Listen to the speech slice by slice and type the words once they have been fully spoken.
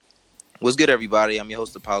What's good, everybody? I'm your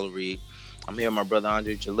host, Apollo Reed. I'm here with my brother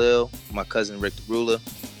Andre Jalil, my cousin Rick the Ruler,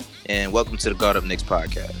 and welcome to the God of Knicks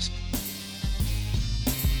podcast.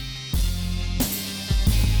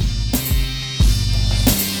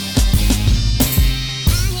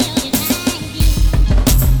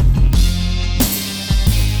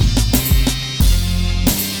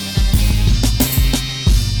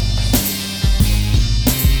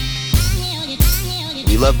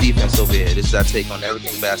 We love defense over here. This is our take on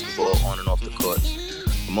everything basketball on and off the court.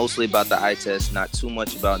 Mostly about the eye test, not too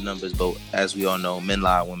much about numbers, but as we all know, men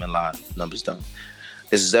lie, women lie, numbers don't.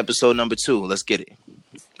 This is episode number 2. Let's get it.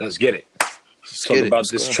 Let's get it. Let's talk about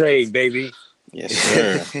this trade, baby. Yes,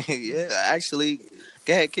 sir. Yeah, actually,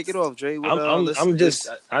 go ahead, kick it off, Dre.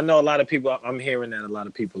 I know a lot of people. I'm hearing that a lot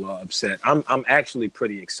of people are upset. I'm actually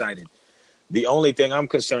pretty excited. The only thing I'm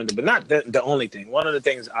concerned about, but not the only thing. One of the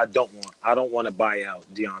things I don't want to buy out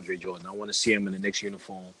DeAndre Jordan. I want to see him in the Knicks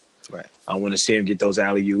uniform. Right. I want to see him get those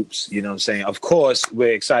alley-oops. You know what I'm saying? Of course,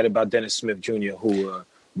 we're excited about Dennis Smith Jr., who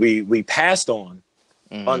we passed on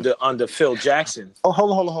under Phil Jackson. Oh,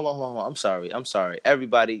 hold on. I'm sorry.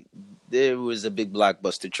 Everybody, there was a big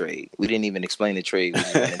blockbuster trade. We didn't even explain the trade when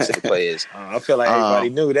we went into the players. I feel like everybody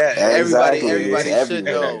knew that. Everybody should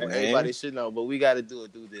know. Man. Everybody should know, but we got to do a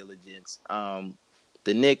due diligence.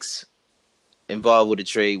 The Knicks involved with a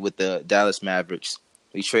trade with the Dallas Mavericks.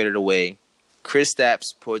 We traded away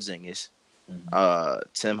Kristaps Porzingis,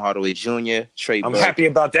 Tim Hardaway Jr., Trey Burke. I'm happy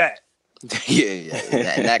about that. yeah,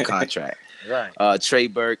 that contract. Right. Trey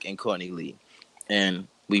Burke and Courtney Lee. And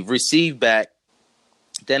we've received back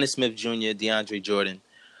Dennis Smith Jr., DeAndre Jordan,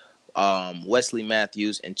 Wesley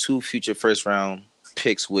Matthews, and 2 future first-round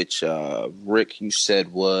picks, which, Rick, you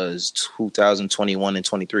said was 2021 and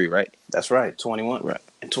 23, right? That's right, 21 right.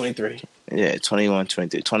 and 23. Yeah, 21,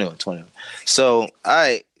 23, 21. So, all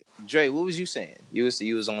right, Dre, what was you saying? You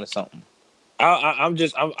was on to something. I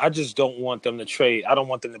just don't want them to trade. I don't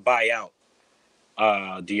want them to buy out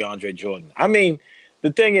DeAndre Jordan. I mean,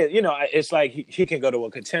 the thing is, it's like he can go to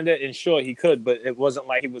a contender, and sure he could, but it wasn't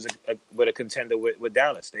like he was with a contender with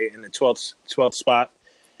Dallas. They in the 12th spot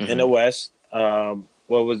in the West. What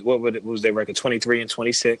was their record? 23 and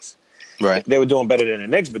 26. Right. They were doing better than the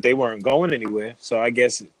Knicks, but they weren't going anywhere. So I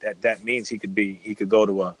guess that means he could go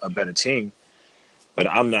to a better team. But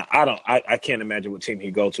I can't imagine what team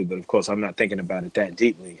he'd go to. But of course, I'm not thinking about it that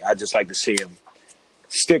deeply. I just like to see him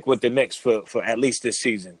stick with the Knicks for at least this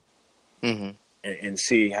season, and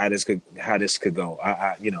see how this could go.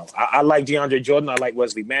 I like DeAndre Jordan. I like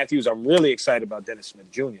Wesley Matthews. I'm really excited about Dennis Smith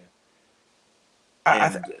Jr. I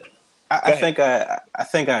think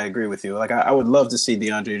I agree with you. Like I would love to see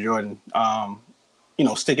DeAndre Jordan,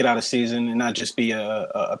 stick it out a season and not just be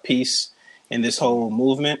a piece in this whole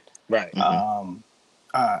movement. Right.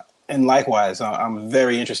 And likewise, I'm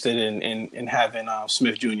very interested in having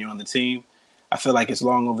Smith Jr. on the team. I feel like it's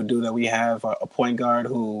long overdue that we have a point guard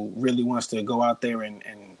who really wants to go out there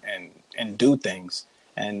and do things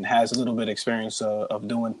and has a little bit of experience of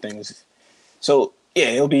doing things. So yeah,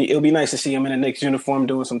 it'll be nice to see him in a Knicks uniform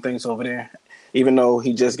doing some things over there, even though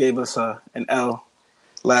he just gave us an L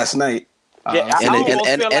last night. Yeah, I almost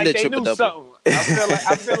feel like they knew something.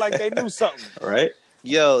 I feel like they knew something. Right?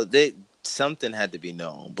 Yo, something had to be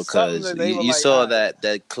known because you saw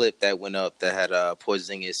that clip that went up that had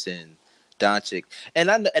Porzingis and Doncic, and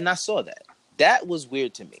I saw that. That was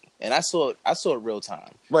weird to me, and I saw it real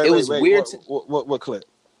time. It was weird. What clip?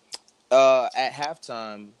 At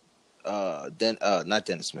halftime, not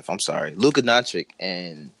Dennis Smith. I'm sorry, Luka Doncic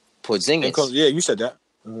and Porzingis. Yeah, you said that.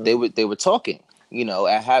 Mm-hmm. They were talking.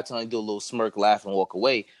 At halftime, do a little smirk, laugh, and walk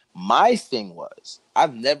away. My thing was,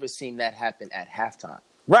 I've never seen that happen at halftime.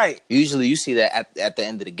 Right. Usually, you see that at the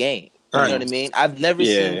end of the game. You know what I mean? I've never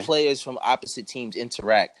seen players from opposite teams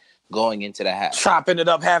interact going into the half. Chopping it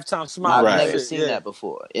up halftime smile. I've never seen that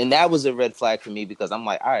before. And that was a red flag for me because I'm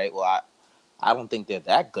like, all right, well, I don't think they're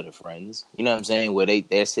that good of friends. You know what I'm saying? Where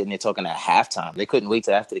they're sitting there talking at halftime. They couldn't wait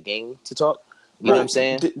till after the game to talk. You know what I'm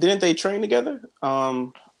saying? Didn't they train together?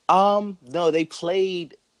 No, they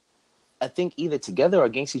played, I think, either together or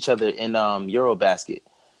against each other in Eurobasket.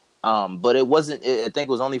 But it wasn't. I think it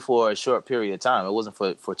was only for a short period of time. It wasn't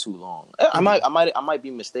for too long. I might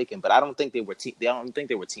be mistaken, but I don't think they were. I don't think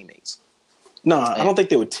they were teammates. No, I don't think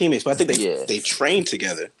they were teammates, but I think they trained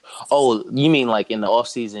together. Oh, you mean like in the off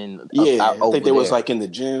season? Yeah, I think they was like in the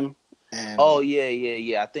gym. And... Oh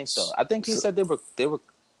yeah. I think so. I think he said they were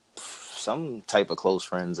some type of close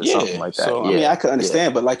friends or something like that. So I mean, I could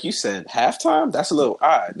understand, but like you said, halftime, that's a little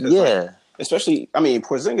odd. Yeah, especially. I mean,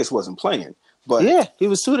 Porzingis wasn't playing. But yeah, he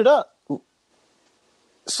was suited up.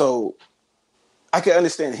 So I could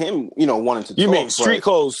understand him, wanting to. You mean street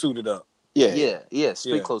clothes suited up? Yeah.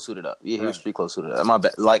 Street clothes suited up. Yeah, he was Right. street clothes suited up. My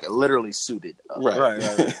bad, like literally suited up. Right.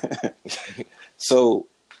 Right. So,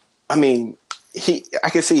 I mean, I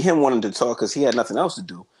could see him wanting to talk because he had nothing else to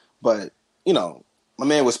do. But my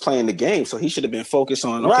man was playing the game, so he should have been focused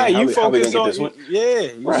on okay, Right. You how we gonna focus get on this win?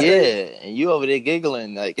 you Right. stay. Yeah, and you over there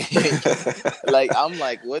giggling like, like I'm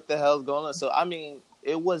like, what the hell's going on? So I mean,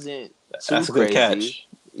 it wasn't too That's a good crazy. catch.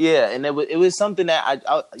 Yeah, and it was something that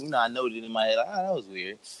I noted in my head, like, that was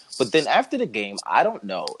weird. But then after the game, I don't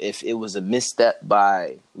know if it was a misstep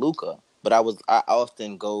by Luka, but I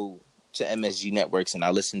often go to MSG networks and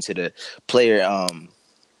I listen to the player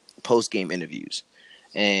post game interviews,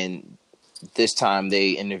 and this time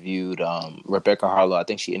they interviewed Rebecca Harlow. I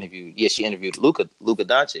think she interviewed Luka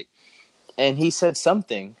Doncic, and he said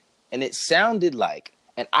something, and it sounded like,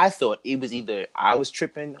 and I thought it was either I was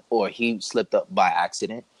tripping or he slipped up by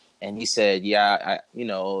accident. And he said, "Yeah,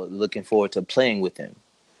 looking forward to playing with him."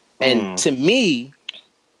 And to me,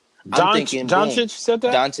 I'm thinking, boom, Doncic said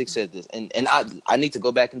that? Doncic said this, and I need to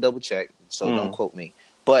go back and double check, so don't Mm. quote me.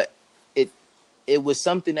 But it was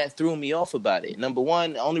something that threw me off about it. Number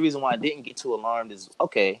one, the only reason why I didn't get too alarmed is,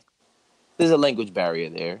 okay, there's a language barrier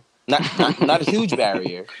there, not a huge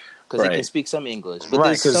barrier, because he can Right. speak some English, but Right,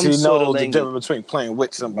 there's because some he sort of knows the language. difference between playing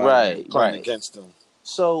with somebody and playing Right. against them.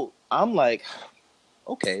 So I'm like,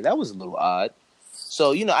 okay, that was a little odd.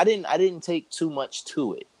 So I didn't take too much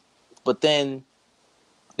to it, but then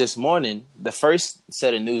this morning, the first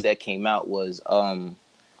set of news that came out was,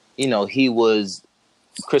 he was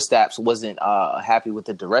Kristaps wasn't happy with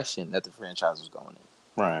the direction that the franchise was going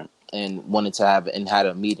in, Right. and wanted to had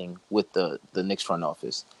a meeting with the Knicks front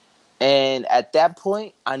office. And at that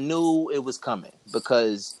point, I knew it was coming,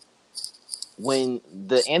 because when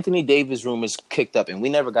the Anthony Davis rumors kicked up, and we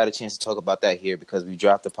never got a chance to talk about that here because we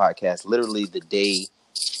dropped the podcast literally the day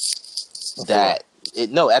that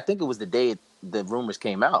I think it was the day the rumors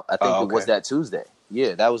came out. I think it was that Tuesday.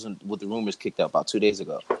 Yeah, that was what the rumors kicked up about 2 days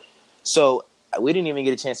ago. So we didn't even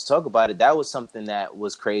get a chance to talk about it. That was something that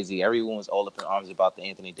was crazy. Everyone was all up in arms about the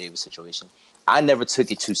Anthony Davis situation. I never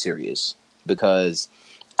took it too serious, because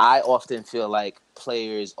I often feel like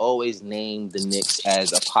players always name the Knicks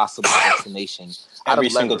as a possible destination Every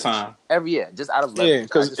single time. Every year, just out of leverage.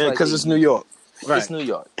 Yeah, because it's New York. Right. It's New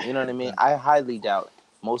York. You know what I mean? I highly doubt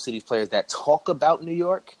most of these players that talk about New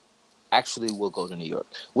York actually will go to New York,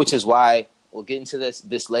 which is why we'll get into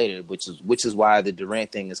this later. Which is why the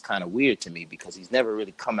Durant thing is kind of weird to me, because he's never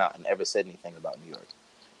really come out and ever said anything about New York.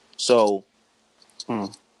 So,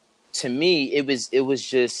 to me, it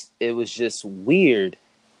was just weird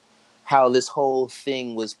how this whole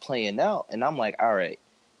thing was playing out, and I'm like, all right,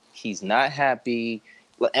 he's not happy.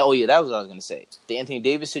 Oh yeah, that was what I was gonna say. The Anthony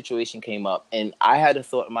Davis situation came up, and I had a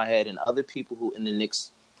thought in my head, and other people who in the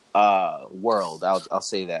Knicks world, I'll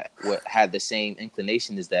say that, had the same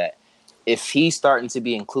inclination, is that if he's starting to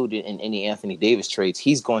be included in any Anthony Davis trades,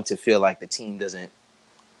 he's going to feel like the team doesn't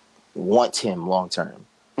want him long term.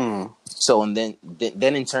 So, and then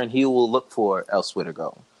in turn, he will look for elsewhere to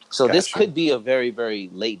go. So this could be a very, very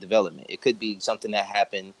late development. It could be something that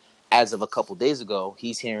happened as of a couple days ago.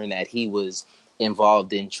 He's hearing that he was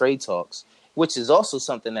involved in trade talks, which is also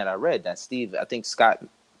something that I read that I think Scott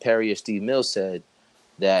Perry or Steve Mills said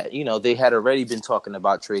that, they had already been talking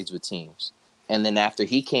about trades with teams. And then after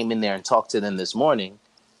he came in there and talked to them this morning,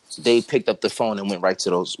 they picked up the phone and went right to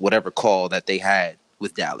those whatever call that they had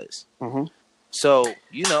with Dallas. So,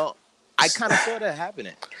 I kind of saw that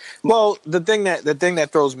happening. Well, the thing that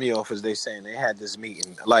throws me off is they saying they had this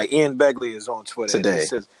meeting. Like Ian Begley is on Twitter Today. And he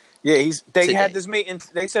says, they had this meeting.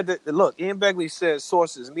 They said that, look, Ian Begley says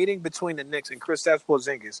sources meeting between the Knicks and Kristaps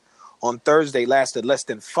Porzingis on Thursday lasted less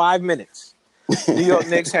than 5 minutes. New York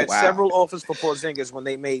Knicks had several offers for Porzingis when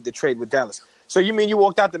they made the trade with Dallas. So you mean you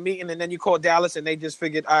walked out the meeting and then you called Dallas and they just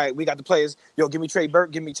figured, all right, we got the players. Yo, give me Trey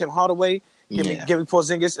Burke, give me Tim Hardaway, give me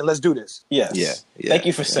Porzingis, and let's do this. Yes. Thank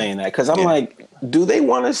you for saying that, because I'm like, do they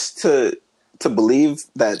want us to believe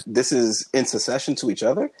that this is in succession to each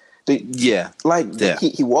other? He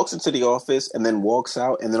walks into the office and then walks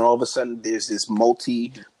out, and then all of a sudden there's this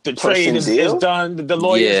the trade is done. The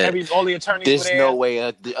lawyers, all the attorneys. There's were there. no way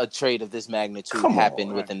a trade of this magnitude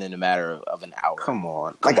happened within a matter of an hour. Come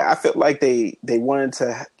on. I feel like they wanted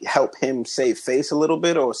to help him save face a little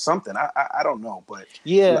bit or something. I don't know, but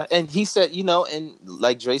and he said, and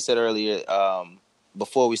like Dre said earlier,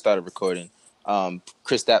 before we started recording,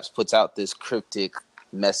 Kristaps puts out this cryptic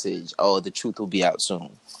message. Oh, the truth will be out soon.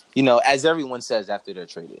 As everyone says after they're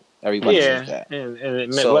traded. Everybody says that.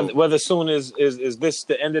 And whether soon is this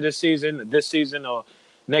the end of the season, this season, or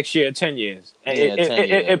next year, 10 years.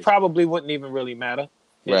 It probably wouldn't even really matter.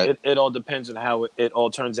 Right. It all depends on how it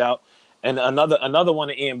all turns out. And another one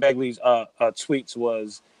of Ian Begley's tweets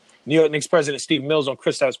was New York Knicks president Steve Mills on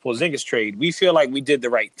Kristaps Porzingis trade. We feel like we did the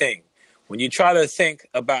right thing. When you try to think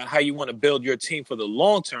about how you want to build your team for the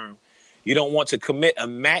long term, you don't want to commit a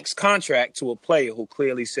max contract to a player who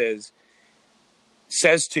clearly says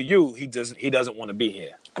to you he doesn't want to be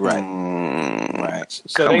here. Right. Right.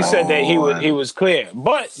 So Come they said that he on. was clear.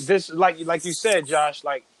 But this, like you said, Josh,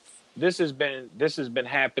 like this has been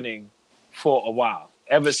happening for a while.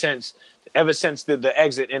 Ever since the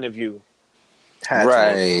exit interview.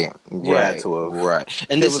 Right. Had to have. Right.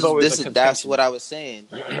 And There was always a that's contention. what I was saying.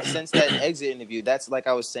 Since that exit interview, that's like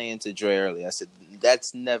I was saying to Dre earlier. I said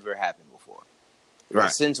that's never happened before.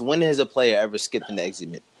 Right. Since when has a player ever skipped an exit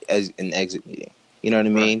meeting? You know what I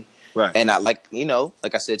mean? Right. And like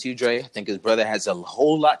I said to you, Dre, I think his brother has a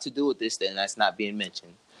whole lot to do with this, and that's not being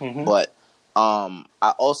mentioned. Mm-hmm. But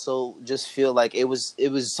I also just feel like it was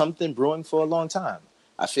something brewing for a long time.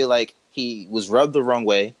 I feel like he was rubbed the wrong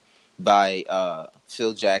way by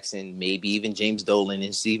Phil Jackson, maybe even James Dolan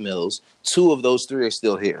and Steve Mills. Two of those three are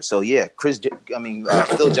still here. So yeah,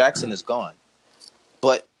 Phil Jackson is gone,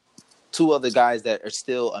 but two other guys that are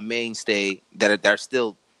still a mainstay that are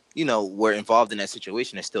still, were involved in that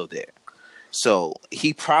situation are still there. So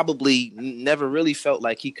he probably never really felt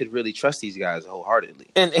like he could really trust these guys wholeheartedly.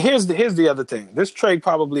 And here's the other thing. This trade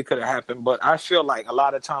probably could have happened, but I feel like a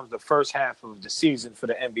lot of times the first half of the season for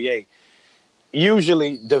the NBA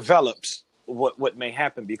usually develops what may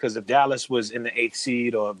happen, because if Dallas was in the 8th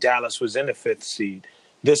seed or if Dallas was in the 5th seed,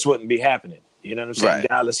 this wouldn't be happening. You know what I'm saying? Right.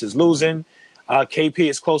 Dallas is losing. KP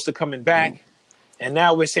is close to coming back. And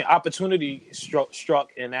now we're seeing opportunity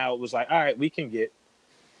struck, and now it was like, all right, we can get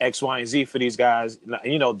X, Y, and Z for these guys.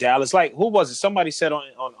 Dallas, like, who was it? Somebody said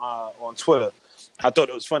on Twitter, I thought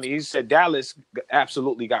it was funny. He said Dallas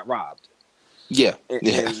absolutely got robbed. Yeah.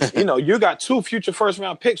 And, you got 2 future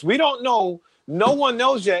first-round picks. We don't know. No one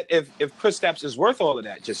knows yet if Kristaps is worth all of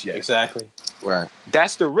that just yet. Exactly. Right.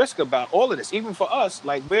 That's the risk about all of this. Even for us,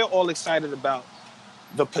 like, we're all excited about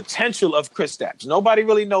the potential of Kristaps. Nobody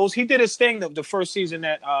really knows. He did his thing the first season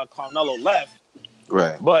that Carmelo left.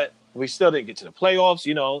 Right. But we still didn't get to the playoffs,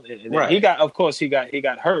 And Right. he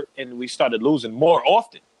got hurt, and we started losing more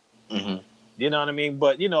often. Mm-hmm. You know what I mean?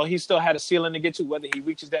 But he still had a ceiling to get to. Whether he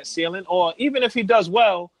reaches that ceiling, or even if he does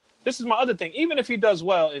well, this is my other thing. Even if he does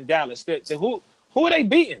well in Dallas, who are they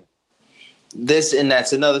beating? That's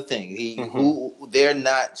another thing. They're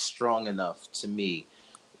not strong enough to me.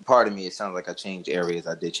 Pardon me, it sounds like I changed areas.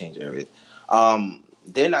 I did change areas.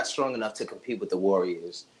 They're not strong enough to compete with the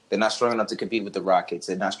Warriors. They're not strong enough to compete with the Rockets.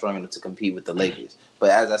 They're not strong enough to compete with the Lakers. But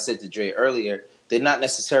as I said to Dre earlier, they're not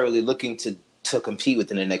necessarily looking to compete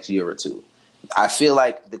within the next year or two. I feel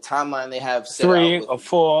like the timeline they have set 3 out or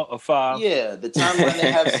 4 or 5. Yeah, the timeline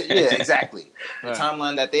they have. Yeah, exactly. The Right.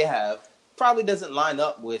 timeline that they have probably doesn't line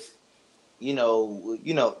up with,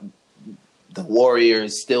 the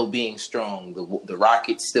Warriors still being strong, the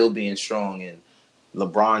Rockets still being strong, and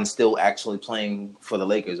LeBron still actually playing for the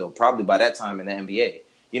Lakers, or probably by that time in the NBA.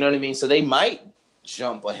 You know what I mean? So they might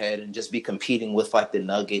jump ahead and just be competing with like the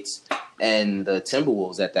Nuggets and the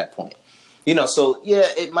Timberwolves at that point. So yeah,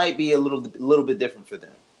 it might be a little bit different for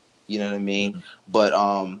them. You know what I mean? But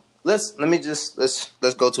let's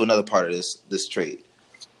go to another part of this trade.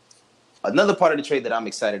 Another part of the trade that I'm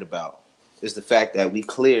excited about is the fact that we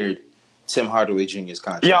cleared Tim Hardaway Jr.'s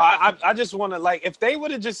contract. Yeah, I just want to, like, if they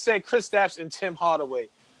would have just said Kristaps and Tim Hardaway,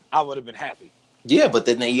 I would have been happy. Yeah, but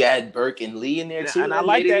then you add Burke and Lee in there too, and I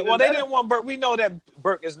like that. Well, they better. didn't want Burke. We know that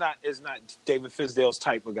Burke is not David Fizdale's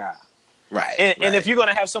type of guy. Right. And if you're going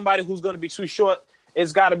to have somebody who's going to be too short,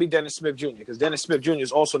 it's got to be Dennis Smith Jr. because Dennis Smith Jr.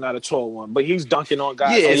 is also not a tall one, but he's dunking on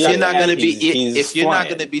guys. Yeah, if you're not going to be he's not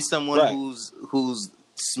going to be someone Right. who's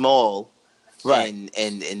small, Right.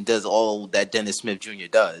 and does all that Dennis Smith Jr.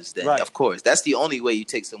 does, then Right. of course that's the only way you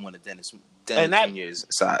take someone of Dennis Jr.'s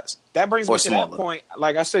size. That brings Or me to smaller. that point.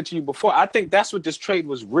 Like I said to you before, I think that's what this trade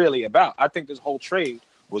was really about. I think this whole trade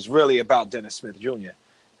was really about Dennis Smith Jr.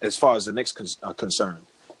 as far as the Knicks are concerned.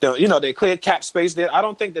 They cleared cap space there. I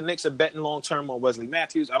don't think the Knicks are betting long term on Wesley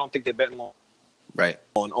Matthews. I don't think they're betting long Right.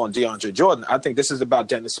 on DeAndre Jordan. I think this is about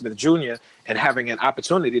Dennis Smith Jr. and having an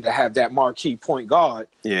opportunity to have that marquee point guard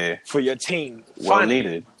for your team. Well finally.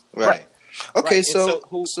 needed. Right. Okay, Right. so, And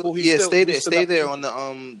who he's yeah, still- stay he's there still on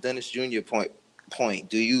the Dennis Jr. point.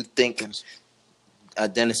 Do you think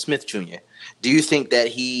Dennis Smith Jr. Do you think that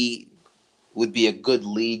he would be a good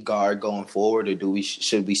lead guard going forward, or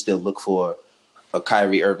should we still look for a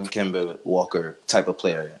Kyrie Irving, Kemba Walker type of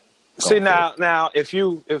player? See now, if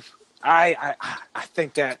I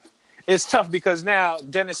think that it's tough because now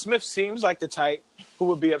Dennis Smith seems like the type who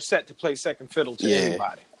would be upset to play second fiddle to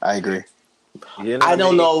anybody. I agree. You know I what I don't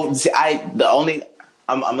mean? know. See, I'm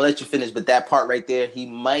gonna let you finish, but that part right there, he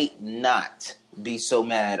might not be so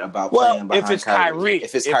mad about Well, playing if behind it's Kyrie.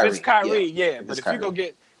 Kyrie, yeah. If But it's if you go Kyrie,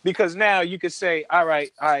 get because now you could say, all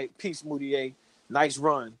right, peace, Moutier, nice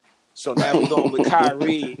run. So now we're going with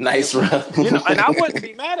Kyrie, nice run. and I wouldn't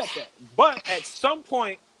be mad at that. But at some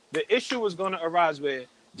point, the issue is going to arise where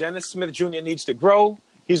Dennis Smith Jr. needs to grow.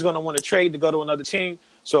 He's going to want to trade to go to another team.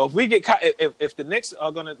 So if we get if the Knicks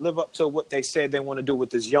are going to live up to what they said they want to do with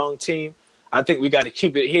this young team, I think we got to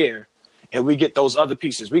keep it here, and we get those other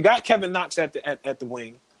pieces. We got Kevin Knox at the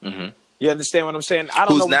wing. Mm-hmm. You understand what I'm saying? I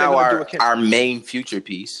don't know Who's what they're now going to do with Kim. our main future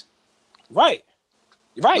piece Right.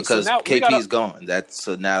 So because now we got KP's to. gone.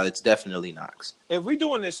 So now it's definitely Knox. If we're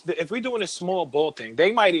doing this small ball thing,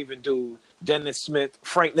 they might even do Dennis Smith,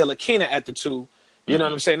 Frank Ntilikina at the 2. You know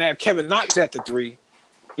what I'm saying? They have Kevin Knox at the 3.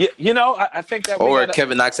 I think that we Or got to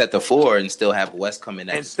Kevin Knox at the 4 and still have West coming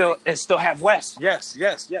at and the 3. still have West. Yes.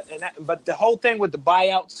 But the whole thing with the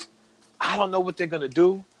buyouts, I don't know what they're gonna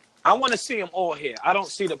do. I want to see them all here. I don't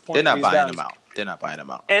see the They're point of not these buying guys. them out. They're not buying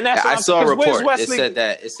them out. And that's what I I'm saw a because where's report. Wesley?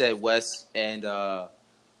 It said West and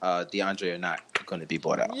DeAndre are not going to be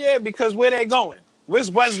bought out. Yeah, because where they going? Where's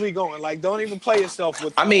Wesley going? Like, don't even play yourself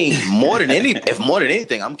with. I mean, if more than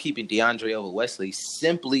anything, I'm keeping DeAndre over Wesley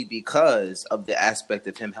simply because of the aspect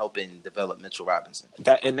of him helping develop Mitchell Robinson.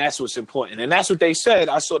 And that's what's important. And that's what they said.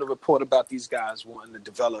 I saw the report about these guys wanting to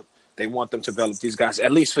develop. They want them to develop these guys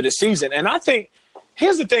at least for the season. And I think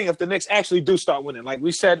here's the thing: if the Knicks actually do start winning, like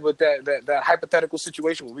we said with that hypothetical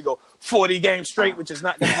situation where we go 40 games straight, which is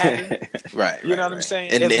not going to happen. Right. You know what I'm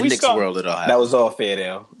saying? In If the we Knicks start, world, it'll happen. That was all fair,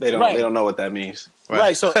 though. They Right. don't know what that means.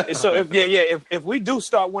 Right. So if we do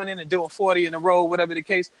start winning and doing 40 in a row, whatever the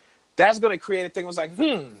case, that's going to create a thing. It was like,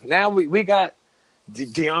 now we got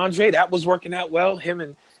DeAndre. That was working out well. Him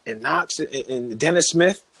and Knox and Dennis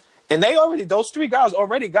Smith. And those 3 guys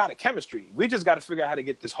already got a chemistry. We just got to figure out how to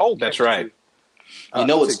get this whole That's chemistry. right. You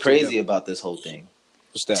know what's together. crazy about this whole thing?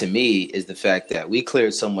 What's that? To me, is the fact that we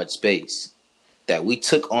cleared so much space that we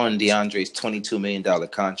took on DeAndre's $22 million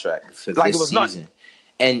contract for Like this it was season.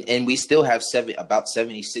 nothing. And we still have about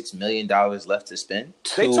 $76 million left to spend.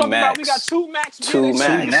 They talking max. about we got 2 max. Two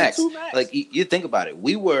max. Two max. Like you think about it,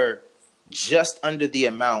 we were just under the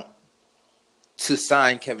amount to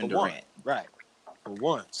sign Kevin For one. Durant. Right. For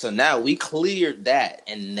one. So now we cleared that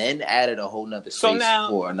and then added a whole nother So space now,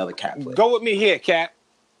 for another cap player. Go with me here, Cap.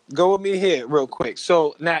 Go with me here real quick.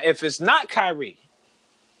 So now if it's not Kyrie,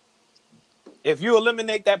 if you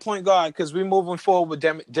eliminate that point guard, because we're moving forward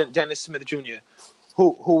with Dennis Smith Jr.,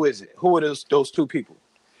 who is it? Who are those 2 people?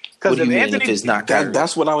 What Because do you mean if it's not Kyrie?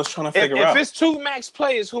 That's what I was trying to figure if out. it's 2 max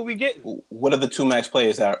players, who we getting? What are the 2 max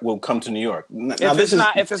players that will come to New York? Now,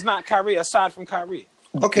 If it's not Kyrie, aside from Kyrie.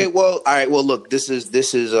 Okay, well, all right. Well, look, this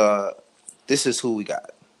is who we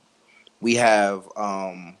got. We have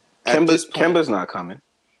Kemba's not coming.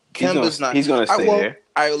 Kemba's not. He's going to stay there.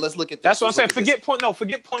 All right, well, let's look at this. That's what I'm saying. Forget point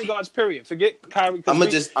guards. Period. Forget Kyrie. I'm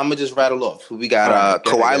gonna just rattle off. We got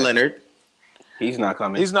Kawhi Leonard. He's not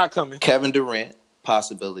coming. He's not coming. Kevin Durant,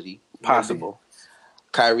 possibility. Possible.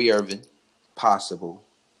 Kyrie Irving, possible.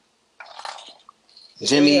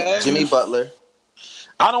 Jimmy Butler.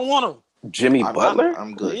 I don't want him. Jimmy Butler?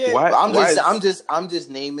 I'm good. Yeah. Why? I'm just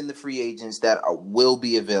naming the free agents that will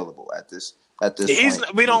be available at this point.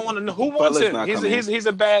 We don't want to know who wants Butler's him. not He's coming.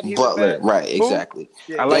 a bad Butler, right? Who? Exactly.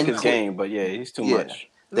 Yeah. I like Then his Clay- game, but yeah, he's too much.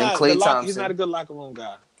 Then Klay Thompson. He's not a good locker room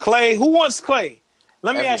guy. Clay, who wants Clay?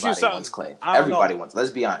 Let me ask you Everybody something. wants Clay. I don't Everybody know. wants. Let's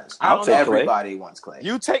be honest. I'll take Clay. Everybody wants Clay.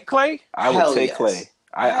 You take Clay? I would Hell take yes. Clay.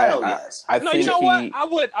 Hell yes. I No, think you know what? I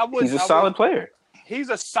would. He's a solid player. He's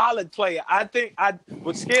a solid player. I think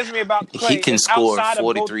what scares me about Clay He can is score outside of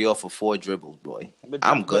 43 off of 4 dribbles, boy.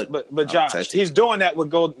 I'm good. But Josh, he's doing that with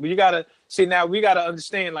Golden. You gotta see now. We gotta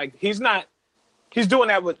understand. Like he's doing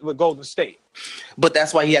that with Golden State. But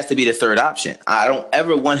that's why he has to be the third option. I don't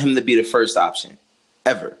ever want him to be the first option,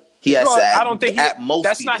 ever. He has to. I don't think at most.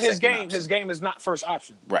 That's be not the his second game. option. His game is not first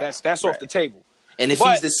option. Right. That's off the table. And if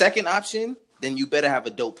But- he's the second option, then you better have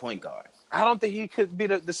a dope point guard. I don't think he could be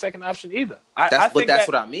the second option either. That's that's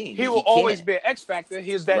what I mean. He He will always can't. be an X factor.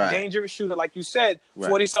 He's that Right. dangerous shooter, like you said. Right.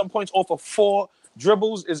 40-something points off of 4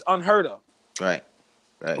 dribbles is unheard of. Right.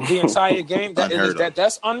 The entire game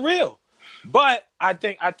that's unreal. But I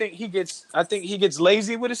think he gets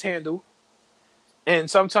lazy with his handle, and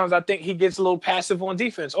sometimes I think he gets a little passive on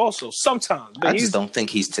defense. Also, sometimes. But I just don't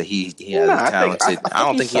think he has I talented. I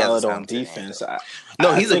don't think he has solid a on talented defense. handle.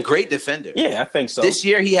 No, he's a great defender. Yeah, I think so. This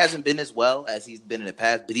year he hasn't been as well as he's been in the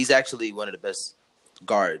past, but he's actually one of the best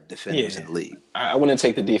guard defenders in the league. I wouldn't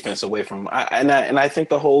take the defense away from him. I think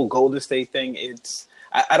the whole Golden State thing,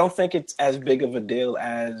 I don't think it's as big of a deal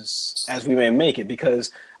as we may make it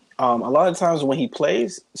because a lot of times when he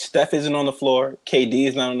plays, Steph isn't on the floor, KD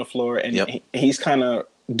is not on the floor, and Yep. he's kind of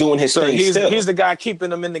doing his thing still. He's the guy keeping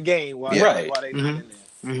them in the game while they not in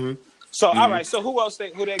there. So all right, so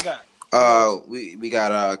who they got? We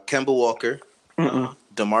got Kemba Walker,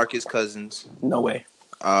 DeMarcus Cousins, No way.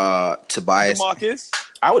 Tobias. DeMarcus.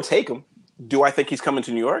 I would take him. Do I think he's coming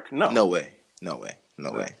to New York? No. No way.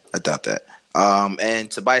 I doubt that.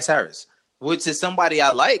 And Tobias Harris, which is somebody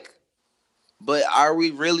I like, but are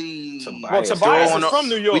we really? Well, Tobias is from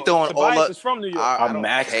New York. We throwing Tobias is from New York. A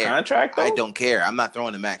max contract, though? I don't care. I'm not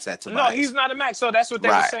throwing the max at Tobias. No, he's not a max. So that's what they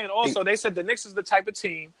were saying. Also, they said the Knicks is the type of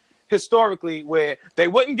team historically where they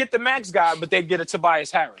wouldn't get the max guy, but they'd get a Tobias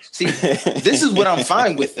Harris. See, this is what I'm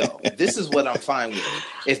fine with, though. This is what I'm fine with.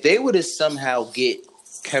 If they were to somehow get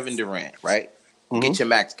Kevin Durant, right? Get your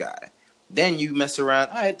max guy. Then you mess around.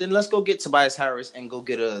 All right, then let's go get Tobias Harris and go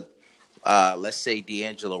get a, let's say,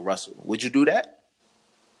 D'Angelo Russell. Would you do that?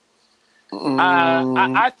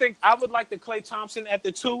 I think I would like the Klay Thompson at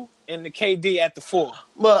the 2 and the KD at the 4.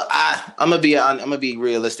 Well, I'm gonna be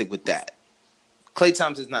realistic with that. Klay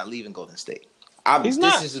Thompson's not leaving Golden State. He's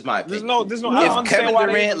not. This is my opinion. There's no. If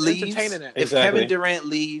Kevin Durant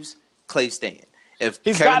leaves, Klay's staying.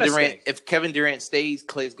 If Kevin Durant stays,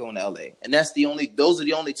 Klay's going to LA, and those are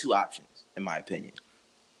the only two options, in my opinion.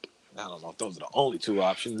 I don't know if those are the only two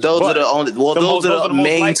options. Those are the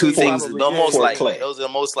main two things. Those are the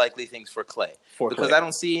most likely things for Klay. Because I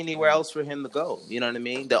don't see anywhere else for him to go. You know what I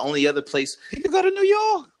mean? The only other place he could go to New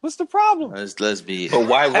York. What's the problem? Let's be. But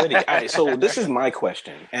why would he? All right, so this is my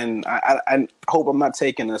question, and I hope I'm not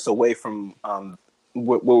taking us away from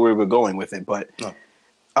where we were going with it. But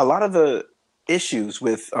a lot of the issues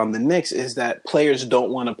with the Knicks is that players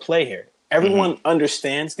don't want to play here. Everyone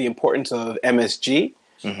understands the importance of MSG.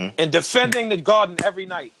 And defending the Garden every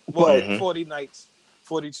night. 40 nights,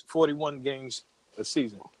 41 games a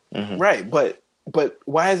season. Right, but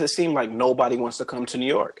why does it seem like nobody wants to come to New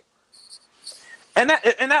York? And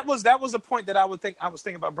that was a point that I was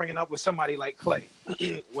thinking about bringing up with somebody like Klay.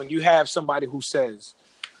 When you have somebody who says,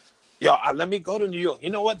 "Yo, let me go to New York."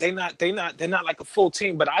 You know what? They're not like a full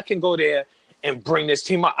team, but I can go there and bring this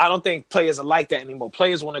team up. I don't think players are like that anymore.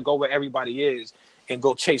 Players want to go where everybody is and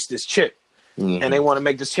go chase this chip. And they want to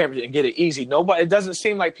make this championship and get it easy. It doesn't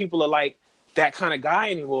seem like people are like that kind of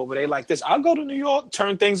guy anymore, but they like this. I'll go to New York,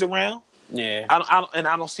 turn things around. Yeah.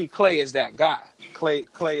 I don't see Klay as that guy.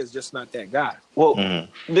 Klay is just not that guy. Well,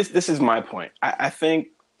 this is my point. I think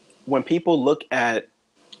when people look at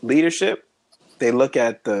leadership, they look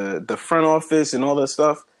at the front office and all that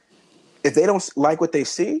stuff. If they don't like what they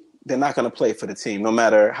see, they're not going to play for the team, no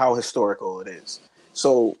matter how historical it is.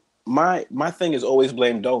 So my thing is always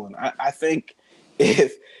blame Dolan. I think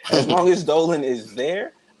as long as Dolan is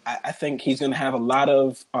there, I think he's going to have a lot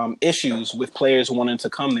of issues with players wanting to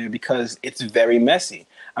come there because it's very messy.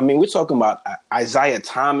 I mean, we're talking about Isaiah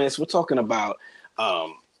Thomas. We're talking about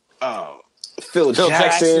Phil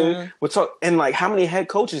Jackson. We're talking, and like, how many head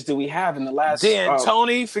coaches do we have in the last? Dan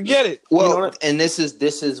Tony, forget it. Well, and this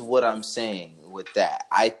is what I'm saying with that.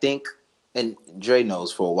 I think. And Dre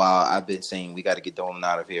knows for a while, I've been saying we got to get Dolan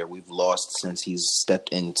out of here. We've lost since he's stepped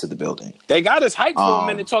into the building. They got us hyped for a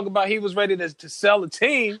minute, talk about he was ready to sell the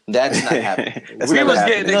team. That's not happening. We was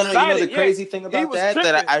getting excited. You know the crazy thing about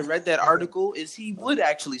that I read that article is he would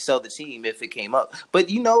actually sell the team if it came up. But,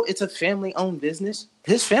 it's a family-owned business.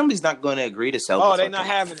 His family's not going to agree to sell. Oh, they're not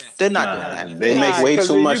having that. They're not going to have it. They make way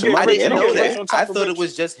too much money. I didn't know that. I thought it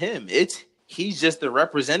was just him. He's just the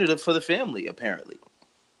representative for the family, apparently.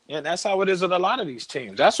 Yeah, that's how it is with a lot of these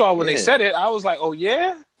teams. That's why when they said it, I was like, "Oh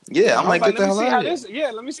yeah, yeah." I'm like, "Get the hell out of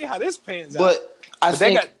here." Let me see how this pans out. But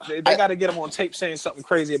they got to get him on tape saying something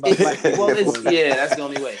crazy about black people. Well, that's the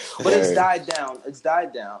only way. But it's died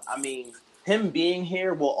down. I mean, him being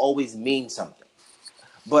here will always mean something.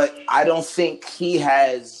 But I don't think he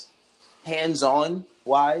has hands-on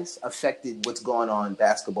wise affected what's going on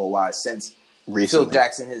basketball wise since Phil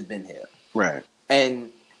Jackson has been here. Right.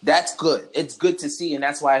 And that's good. It's good to see, and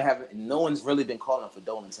that's why no one's really been calling for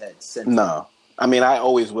Dolan's head since. No. I mean, I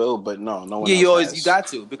always will, but no one. Yeah, you got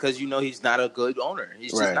to, because he's not a good owner.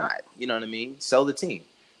 He's just not. You know what I mean? Sell the team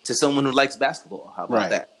to someone who likes basketball. How about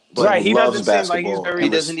that? But he doesn't seem like he's He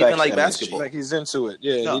doesn't even like basketball. Like he's into it.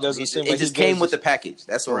 Yeah, he doesn't seem like it just came with the package.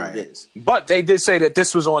 That's all it is. But they did say that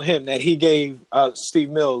this was on him, that he gave Steve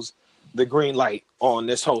Mills the green light on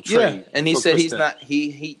this whole trade. Yeah, and he said he's not.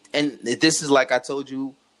 He and this is like I told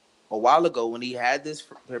you a while ago when he had this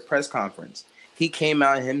press conference. He came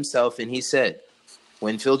out himself and he said,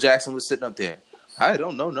 when Phil Jackson was sitting up there, I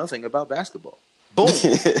don't know nothing about basketball. Boom.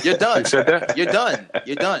 You're done. You said that? You're done.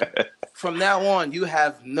 You're done. From now on, you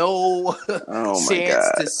have no Oh my chance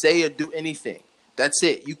God. to say or do anything. That's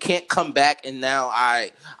it. You can't come back and now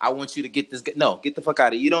I want you to get this. No, get the fuck out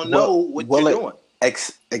of here. You don't know what you're doing.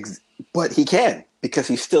 But he can because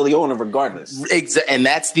he's still the owner regardless. And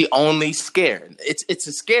that's the only scare. It's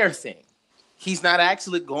a scare thing. He's not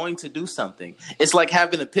actually going to do something. It's like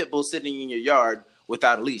having a pit bull sitting in your yard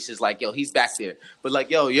without a leash. It's like, yo, he's back there. But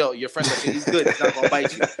like, yo, your friend's like, he's good. He's not gonna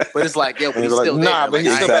bite you. But it's like, yo, but he's still there. Nah, but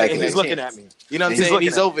he's I still ain't back gonna and he's take a looking chance. at me. You know what I'm saying?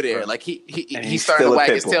 He's over there. Right. Like And he's starting to still a wag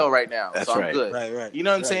pit his bull. tail right now. That's so I'm right. good. Right. You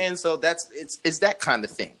know what I'm saying? So it's that kind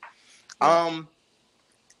of thing.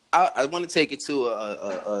 I want to take it to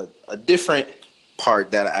a different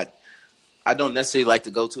part that I don't necessarily like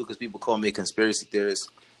to go to because people call me a conspiracy theorist,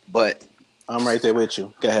 but I'm right there with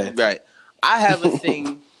you. Go ahead. right. I have a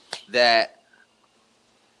thing that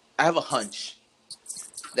I have a hunch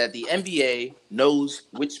that the NBA knows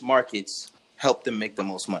which markets help them make the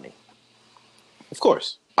most money. Of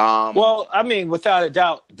course. Well, I mean, without a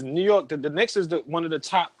doubt, the Knicks is one of the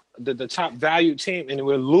top value team, and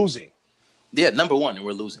we're losing. Yeah, number one, and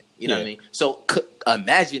we're losing. You know what I mean? So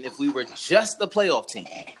imagine if we were just a playoff team.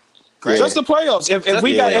 Right? Just the playoffs.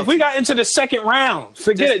 If we got into the second round,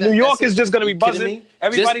 forget it. New York is just going to be buzzing.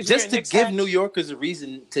 Everybody's just to Knicks give hats. New Yorkers a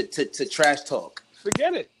reason to trash talk.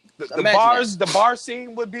 Forget it. The bar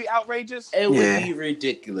scene would be outrageous. It would be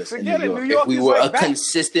ridiculous. Forget in it. New York New York if we is were like a that.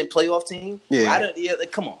 consistent playoff team.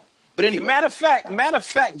 Come on. But anyway, Matter of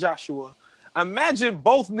fact, Joshua, imagine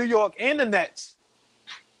both New York and the Nets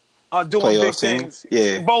are doing Playoff big team? things.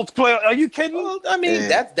 Yeah. Both play. Are you kidding? well, I mean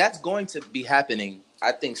that's going to be happening.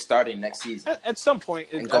 I think starting next season. At some point,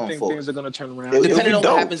 I think forward. things are going to turn around. Depending on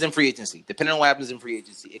dope. what happens in free agency.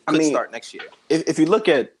 It could start next year. If you look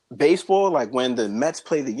at baseball, like when the Mets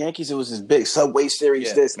played the Yankees, it was this big Subway Series,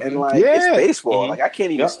 and it's baseball. Like I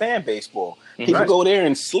can't even stand baseball. People go there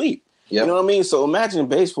and sleep. You know what I mean? So imagine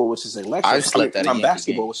baseball, which is electrifying.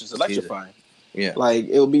 Basketball, which is electrifying. Yeah, like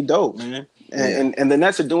it would be dope, man. And the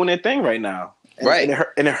Nets are doing their thing right now, and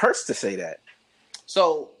it hurts to say that.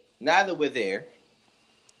 So now that we're there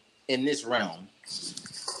in this realm,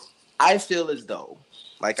 I feel as though,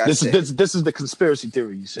 like I said, this is the conspiracy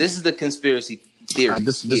theory. You said this is the conspiracy theory.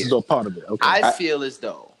 This is all part of it. Okay. I feel as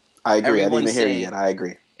though I agree. I didn't everyone's even hear you saying- yet. I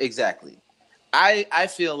agree. Exactly. I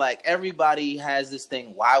feel like everybody has this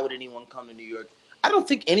thing. Why would anyone come to New York? I don't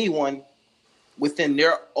think anyone within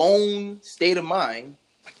their own state of mind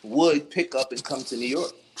would pick up and come to New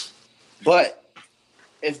York. But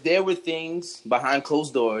if there were things behind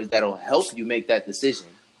closed doors that'll help you make that decision,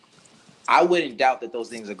 I wouldn't doubt that those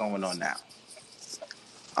things are going on now.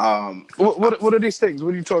 What are these things?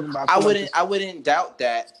 What are you talking about? I wouldn't doubt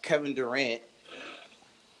that Kevin Durant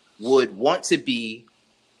would want to be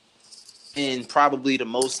in probably the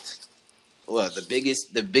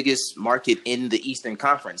biggest market in the Eastern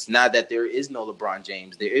Conference. Now that there is no LeBron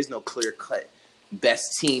James, there is no clear-cut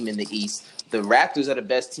best team in the East. The Raptors are the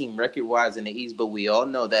best team record-wise in the East, but we all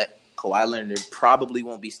know that Kawhi Leonard probably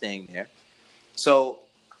won't be staying there. So,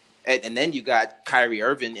 and then you got Kyrie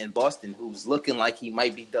Irving in Boston, who's looking like he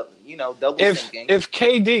might be, double thinking. If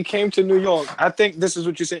KD came to New York, I think this is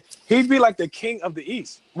what you're saying. He'd be like the king of the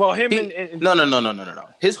East. Well, No.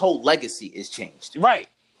 His whole legacy is changed. Right.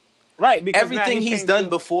 Because everything he's done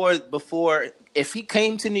before. If he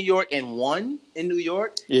came to New York and won in New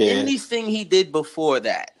York, anything he did before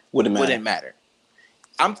that wouldn't matter.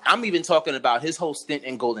 I'm even talking about his whole stint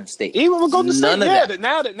in Golden State. Even with Golden State, that.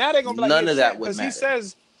 Now they're gonna be like, none of that would matter. Because he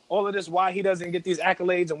says all of this, why he doesn't get these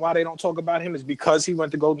accolades and why they don't talk about him is because he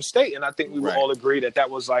went to Golden State, and I think we would all agree that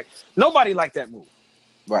was like nobody liked that move.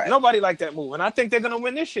 Right. Nobody liked that move, and I think they're gonna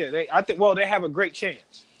win this year. They have a great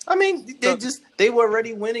chance. I mean, they were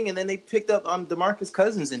already winning, and then they picked up DeMarcus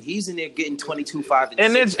Cousins, and he's in there getting 22, 5,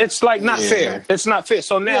 and 6. It's like not fair. It's not fair.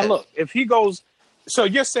 So now look, if he goes, so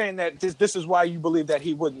you're saying that this is why you believe that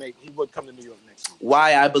he would come to New York next year.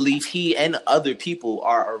 Why I believe he and other people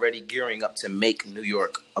are already gearing up to make New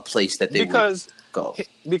York a place that they would go.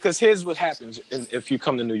 Because here's what happens if you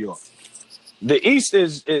come to New York. The East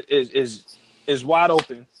is wide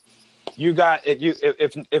open. You got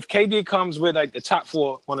if KD comes with like the top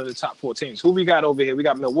four, one of the top four teams. Who we got over here? We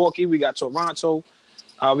got Milwaukee, we got Toronto,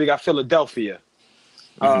 we got Philadelphia.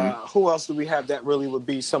 Who else do we have that really would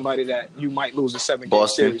be somebody that you might lose a 7-game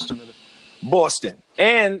series to? Boston.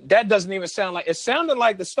 And that doesn't even sound like it sounded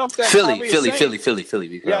like the stuff that Philly.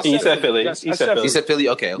 Yeah, he said Philly. Yes, He said Philly. He said Philly.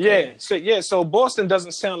 Okay. So Boston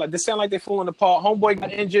doesn't sound like they're falling apart. Homeboy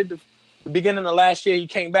got injured the beginning of last year. He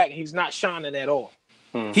came back and he's not shining at all.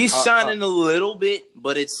 He's shining a little bit,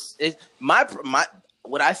 but it's my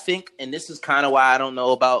what I think, and this is kind of why I don't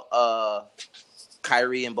know about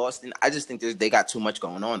Kyrie in Boston. I just think they got too much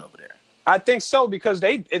going on over there. I think so because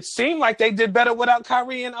it seemed like they did better without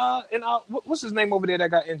Kyrie and what's his name over there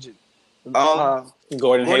that got injured?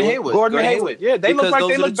 Gordon Hayward. Gordon Hayward. Yeah, they look like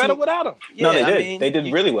they look better without him. Yeah, no, they did. I mean, they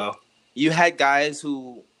did really well. You had guys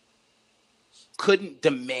who couldn't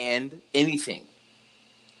demand anything.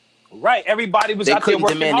 Right, everybody was out there working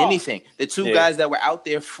hard. They couldn't demand anything. The two guys that were out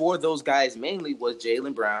there for those guys mainly was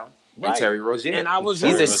Jaylen Brown and Terry Rozier. And I was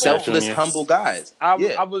these are selfless, humble guys.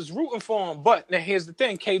 I was rooting for them, but now here's the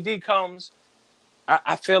thing: KD comes.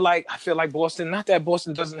 I feel like Boston. Not that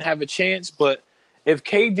Boston doesn't have a chance, but if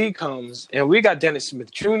KD comes and we got Dennis Smith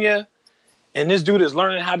Jr. and this dude is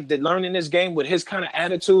learning this game with his kind of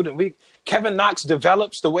attitude, and Kevin Knox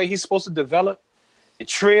develops the way he's supposed to develop, and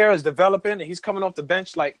Trier is developing, and he's coming off the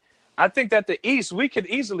bench like. I think that the East, we could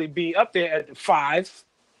easily be up there at 5,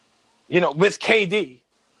 with KD,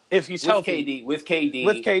 if he's healthy. With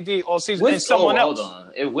KD all season, and someone else.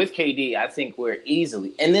 Hold on. With KD, I think we're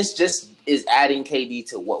easily, and this just is adding KD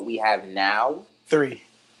to what we have now. 3.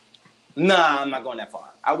 Nah, I'm not going that far.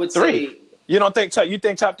 I would 3. Say. You don't think you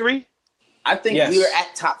think top 3? I think we're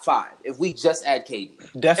at top 5 if we just add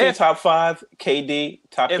KD. Definitely top 5, KD,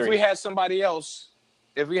 top 3. If we had somebody else.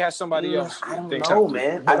 I don't know,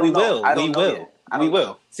 man. We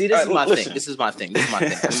will. See, this is my thing. This is my thing.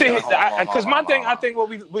 See, because my thing, I think what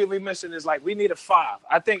we're missing is like we need a 5.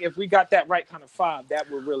 I think if we got that right kind of 5,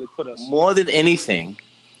 that would really put us. More than anything,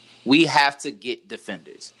 we have to get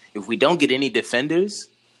defenders. If we don't get any defenders,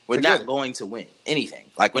 we're not going to win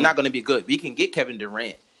anything. Like, we're not going to be good. We can get Kevin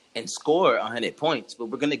Durant and score 100 points, but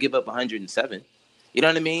we're going to give up 107. You know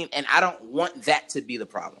what I mean? And I don't want that to be the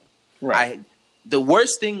problem. Right. The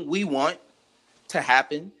worst thing we want to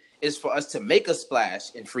happen is for us to make a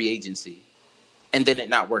splash in free agency and then it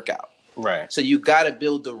not work out. Right. So you got to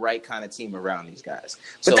build the right kind of team around these guys.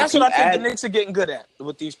 But that's what I think the Knicks are getting good at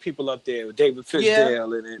with these people up there, with David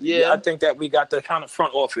Fizdale. I think that we got the kind of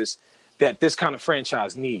front office that this kind of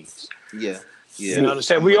franchise needs. Yeah. You know what I'm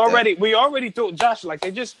saying? We already threw Josh, like they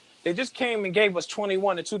just came and gave us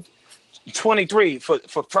 21 and 23 for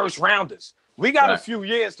first rounders. We got a few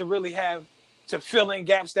years to really have to fill in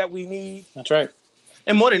gaps that we need. That's right.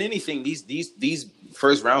 And more than anything, these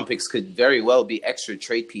first round picks could very well be extra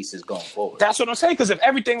trade pieces going forward. That's what I'm saying. Because if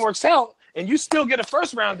everything works out and you still get a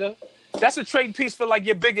first rounder, that's a trade piece for like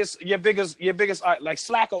your biggest like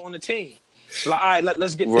slacker on the team. Like, all right,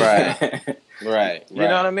 let's get this. Right. You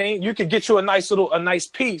know what I mean? You could get you a nice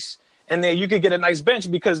piece, and then you could get a nice bench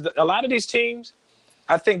because a lot of these teams.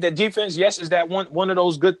 I think that defense, yes, is that one of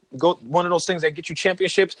those one of those things that get you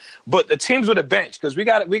championships. But the teams with a bench, because we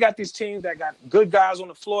got these teams that got good guys on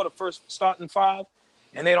the floor, the first starting 5,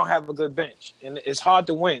 and they don't have a good bench, and it's hard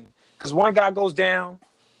to win because one guy goes down.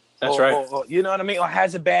 That's right. Or, you know what I mean? Or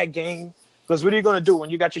has a bad game. Because what are you going to do when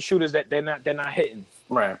you got your shooters that they're not hitting?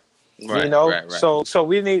 Right. You know. Right. So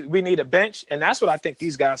we need a bench, and that's what I think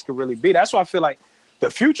these guys could really be. That's why I feel like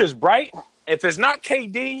the future's bright. If it's not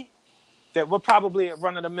KD. That we're probably at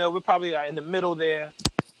run of the mill. We're probably in the middle there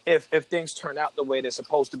if things turn out the way they're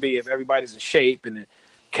supposed to be, if everybody's in shape and the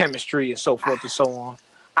chemistry and so forth and so on.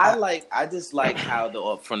 I just like how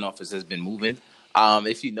the front office has been moving.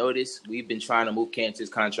 If you notice, we've been trying to move Cantor's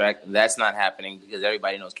contract. That's not happening because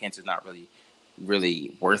everybody knows Cantor's not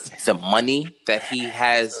really worth the money that he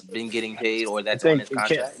has been getting paid or that's on his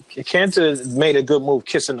contract. Cantor made a good move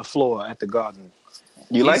kissing the floor at the Garden.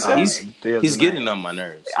 You like that? He's getting on my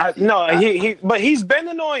nerves. But he's been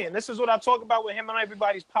annoying. This is what I talk about with him on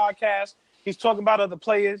everybody's podcast. He's talking about other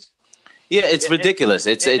players. Yeah, it's ridiculous.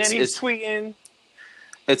 It's tweeting.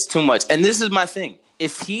 It's too much. And this is my thing.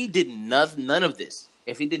 If he did none of this,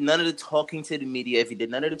 if he did none of the talking to the media, if he did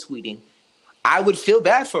none of the tweeting, I would feel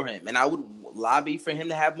bad for him and I would lobby for him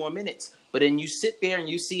to have more minutes. But then you sit there and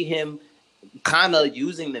you see him kind of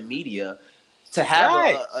using the media to have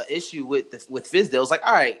a issue with Fizdale. It's like,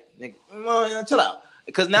 all right, chill out.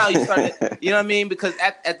 Because now you start to, you know what I mean? Because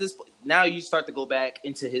at this point, now you start to go back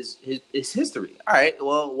into his history. All right,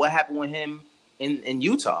 well, what happened with him in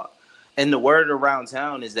Utah? And the word around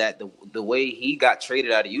town is that the way he got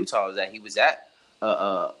traded out of Utah is that he was at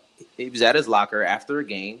his locker after a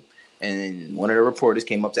game, and one of the reporters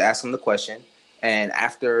came up to ask him the question. And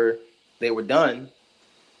after they were done,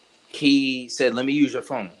 he said, "Let me use your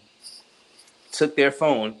phone." Took their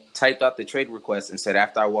phone, typed out the trade request, and said,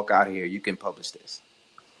 "After I walk out of here, you can publish this."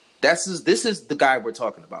 This is the guy we're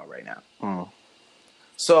talking about right now.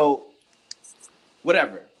 So,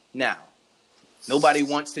 whatever. Now, nobody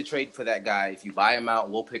wants to trade for that guy. If you buy him out,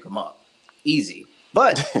 we'll pick him up. Easy.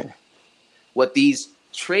 But what these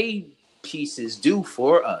trade pieces do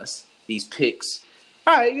for us, these picks,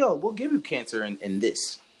 all right, we'll give you Cantor in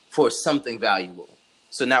this for something valuable.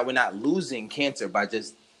 So now we're not losing Cantor by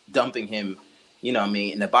just dumping him, in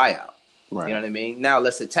the buyout. Right. You know what I mean? Now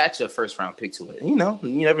let's attach a first round pick to it. You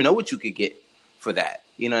never know what you could get for that.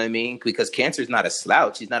 You know what I mean? Because Cantor's not a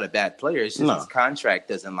slouch. He's not a bad player. It's just his contract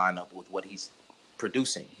doesn't line up with what he's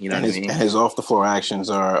producing. You know what I mean? And his off the floor actions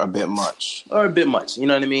are a bit much. You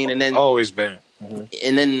know what I mean? And then always been. Mm-hmm.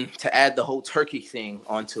 And then to add the whole Turkey thing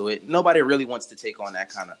onto it, nobody really wants to take on that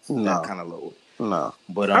kind of load. No,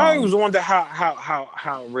 but I always wonder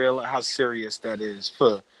how real, how serious that is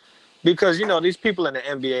because these people in the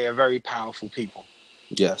NBA are very powerful people.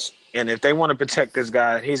 Yes, and if they want to protect this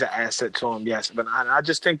guy, he's an asset to them. Yes, but I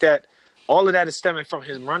just think that all of that is stemming from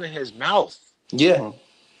him running his mouth. Yeah, mm-hmm.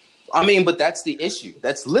 I mean, but that's the issue.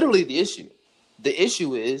 That's literally the issue. The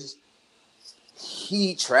issue is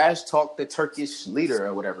he trash talked the Turkish leader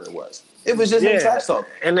or whatever it was. It was just him trash talk,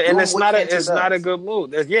 and it's not a good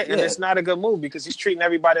move. And it's not a good move because he's treating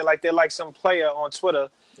everybody like they're like some player on Twitter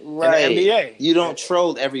in the NBA. You don't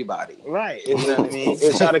troll everybody, right? You know what I mean?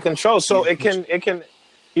 It's out of control, so it can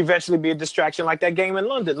eventually be a distraction like that game in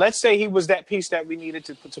London. Let's say he was that piece that we needed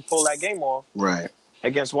to pull that game off, right?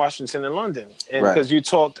 Against Washington and London, and because you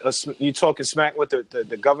talking smack with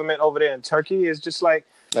the government over there in Turkey is just like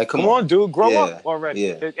come on, dude, grow up already.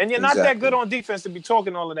 Yeah, and you're not that good on defense to be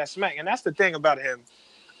talking all of that smack. And that's the thing about him.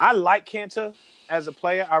 I like Kanter as a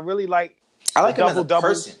player. I really like. I like him as a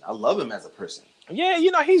person. I love him as a person. Yeah,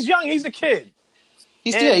 he's young. He's a kid.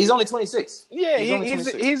 He's only 26. Yeah,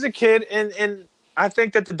 he's a kid, and I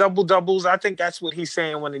think that the double doubles. I think that's what he's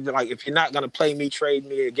saying when he's like, if you're not gonna play me, trade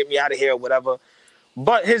me, or get me out of here, or whatever.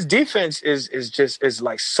 But his defense is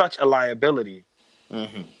like such a liability.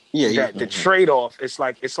 Mm-hmm. Yeah, the trade-off it's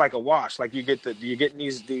like a wash. Like you're getting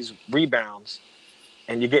these rebounds,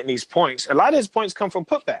 and you're getting these points. A lot of his points come from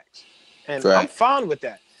putbacks, and I'm fine with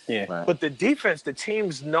that. Yeah, right. But the defense, the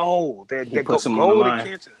teams know they go to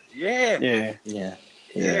Kanter. Yeah.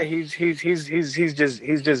 He's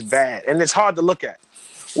just bad, and it's hard to look at.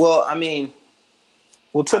 Well, I mean.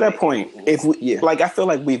 Well, to that point, if we I feel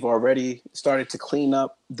like we've already started to clean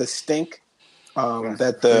up the stink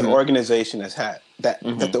that the organization has had, that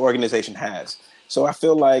the organization has. So I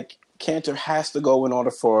feel like Kanter has to go in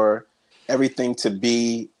order for everything to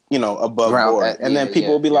be, above board. And then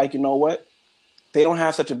people will be like, you know what? They don't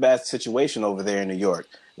have such a bad situation over there in New York.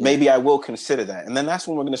 Maybe I will consider that. And then that's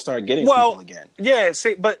when we're going to start getting people again. Yeah,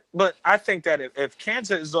 see, but I think that if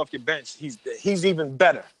Kanter is off your bench, he's even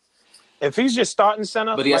better. If he's just starting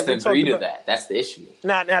center, but he has to agree to that. That's the issue.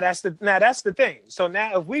 Now that's the thing. So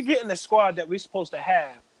now, if we get in the squad that we're supposed to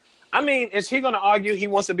have, I mean, is he going to argue he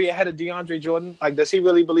wants to be ahead of DeAndre Jordan? Like, does he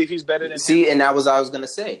really believe he's better than him? And that was what I was going to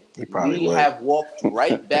say. We have walked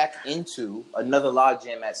right back into another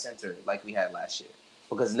logjam at center like we had last year.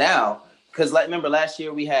 Because remember last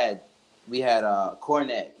year we had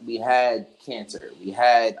Cornette, we had Kanter, we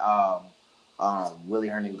had Willie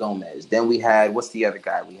Hernangomez. Then we had, what's the other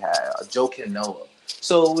guy we had? Joakim Noah.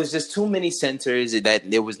 So it was just too many centers that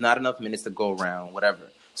there was not enough minutes to go around, whatever.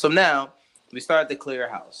 So now we started to clear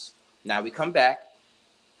house. Now we come back,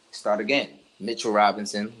 start again. Mitchell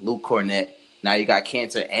Robinson, Luke Cornette. Now you got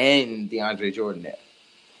Kanter and DeAndre Jordan there.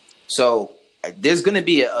 So there's going to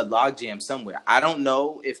be a logjam somewhere. I don't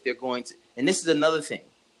know if they're going to, and this is another thing.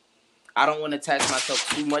 I don't want to attach myself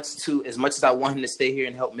too much to, as much as I want him to stay here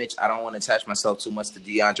and help Mitch, I don't want to attach myself too much to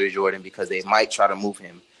DeAndre Jordan because they might try to move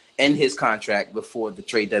him and his contract before the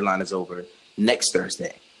trade deadline is over next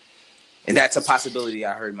Thursday. And that's a possibility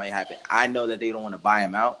I heard might happen. I know that they don't want to buy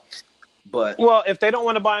him out, but... Well, if they don't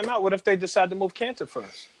want to buy him out, what if they decide to move Kanter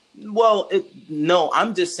first? Well, no,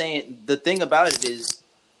 I'm just saying the thing about it is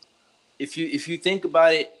if you think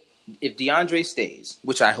about it, if DeAndre stays,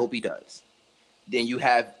 which I hope he does, then you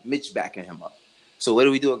have Mitch backing him up. So what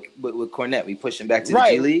do we do with Cornette? We push him back to the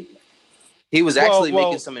G League? He was actually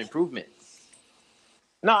making some improvement.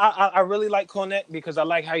 No, I really like Cornette because I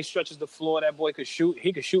like how he stretches the floor. That boy could shoot.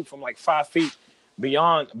 He could shoot from like 5 feet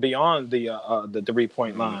beyond the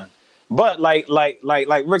 3-point line. But like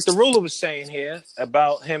Rick the Ruler was saying here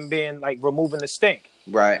about him being like removing the stink.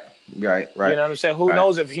 Right. You know what I'm saying? Who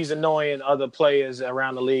knows if he's annoying other players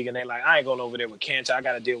around the league and they like, I ain't going over there with Kanter. I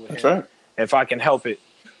got to deal with him. Right. If I can help it,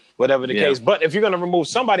 whatever the case. But if you're going to remove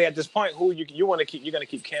somebody at this point, who you want to keep, you're going to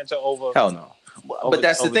keep Kanter over. Hell no. But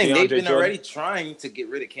that's the thing. They've been already trying to get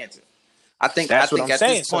rid of Kanter. I think what I'm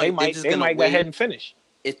saying. This point, so they might go ahead and finish.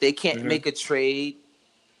 If they can't make a trade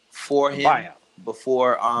for him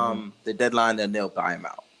before the deadline, then they'll buy him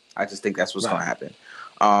out. I just think that's what's going to happen.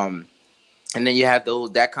 And then you have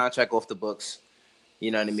that contract off the books.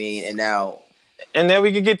 You know what I mean? And now, and then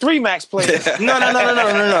we could get 3 max players. No.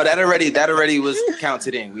 That already was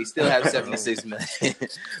counted in. We still have 76 million.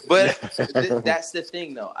 But that's the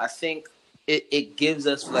thing, though. I think it gives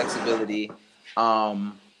us flexibility.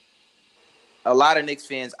 A lot of Knicks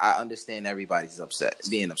fans, I understand everybody's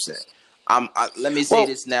being upset. Let me say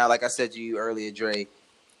this now. Like I said to you earlier, Dre,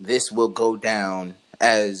 this will go down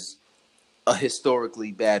as a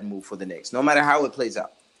historically bad move for the Knicks, no matter how it plays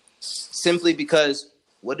out. Simply because,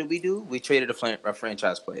 what did we do? We traded a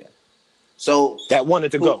franchise player. So that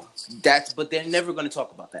wanted to go. But they're never going to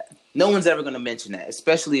talk about that. No one's ever going to mention that,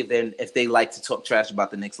 especially if they like to talk trash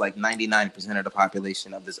about the Knicks, like 99% of the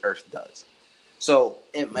population of this earth does. So,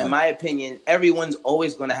 in my opinion, everyone's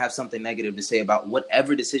always going to have something negative to say about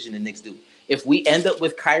whatever decision the Knicks do. If we end up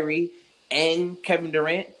with Kyrie and Kevin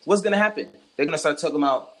Durant, what's going to happen? They're going to start talking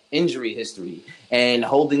about injury history and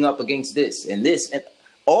holding up against this and this, and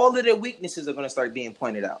all of their weaknesses are going to start being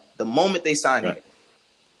pointed out the moment they sign it.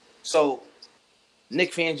 So,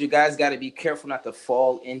 Knicks fans, you guys got to be careful not to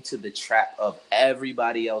fall into the trap of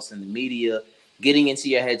everybody else in the media getting into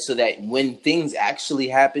your head, so that when things actually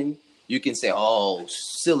happen, you can say, "Oh,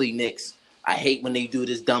 silly Knicks! I hate when they do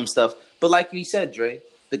this dumb stuff." But like you said, Dre,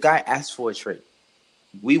 the guy asked for a trade.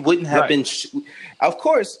 We wouldn't have been. Of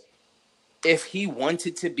course, if he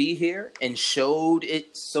wanted to be here and showed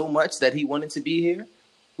it so much that he wanted to be here,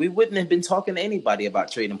 we wouldn't have been talking to anybody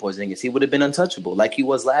about trading Porzingis. He would have been untouchable like he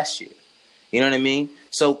was last year. You know what I mean?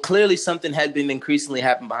 So clearly something had been increasingly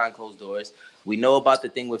happening behind closed doors. We know about the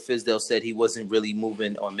thing where Fizdale said he wasn't really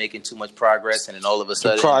moving or making too much progress, and then all of a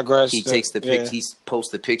sudden he takes he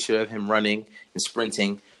posts the picture of him running and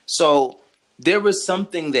sprinting. So there was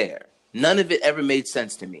something there. None of it ever made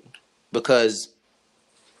sense to me, because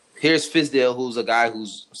here's Fizdale, who's a guy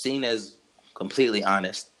who's seen as completely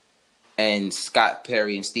honest, and Scott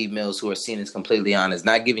Perry and Steve Mills, who are seen as completely honest,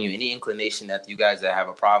 not giving you any inclination that you guys have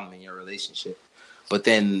a problem in your relationship. But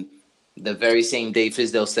then the very same day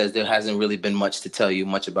Fizdale says there hasn't really been much to tell you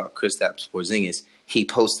much about Kristaps Porzingis, he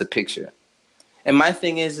posts a picture. And my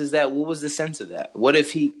thing is that what was the sense of that? What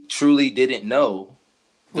if he truly didn't know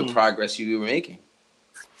the progress you were making?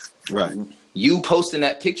 Right. You posting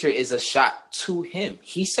that picture is a shot to him.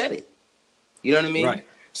 He said it. You know what I mean? Right.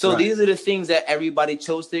 So these are the things that everybody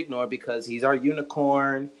chose to ignore, because he's our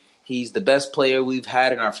unicorn. He's the best player we've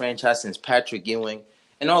had in our franchise since Patrick Ewing,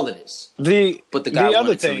 and all of this. The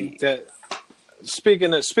other thing that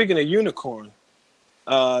speaking of unicorn,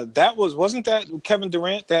 wasn't that Kevin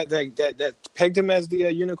Durant that pegged him as the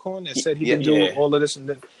unicorn, that said he can do all of this and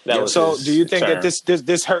that. So do you think that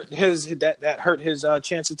this hurt that hurt his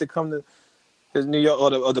chances to come to his New York,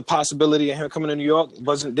 or the possibility of him coming to New York?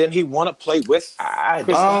 Didn't he want to play with? I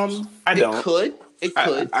don't. It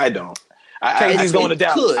could. I don't. He's going to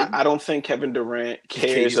Dallas. I don't think Kevin Durant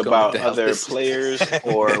cares about other players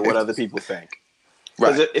or what other people think.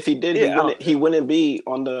 Because if he did, he wouldn't be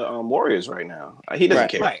on the Warriors right now. He doesn't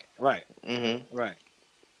care. Right.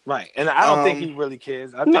 And I don't think he really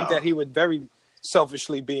cares. I think that he would very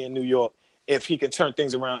selfishly be in New York if he could turn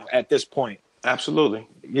things around at this point. Absolutely.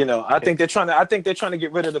 You know, I think they're trying to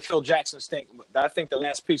get rid of the Phil Jackson stink. I think the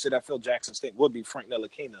last piece of that Phil Jackson stink would be Frank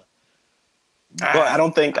Ntilikina. But I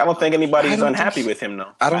don't think anybody's unhappy with him,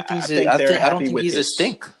 though. I don't think he's a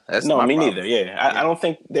stink. That's no, me problem. neither. Yeah, I don't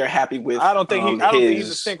think they're happy with. I don't think he's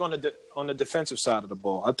a stink on the defensive side of the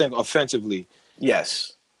ball. I think offensively,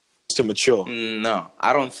 yes, to mature. No,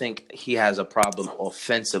 I don't think he has a problem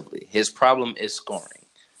offensively. His problem is scoring.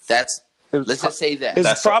 Let's just say that. His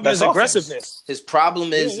problem is aggressiveness. His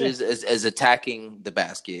problem is attacking the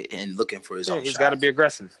basket and looking for his own shot. He's got to be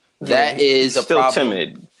aggressive. That is a still problem.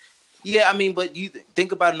 Timid. Yeah, I mean, but you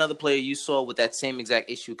think about another player you saw with that same exact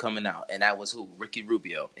issue coming out, and that was who? Ricky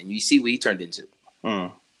Rubio. And you see what he turned into.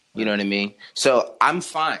 You know what I mean? So I'm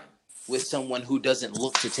fine with someone who doesn't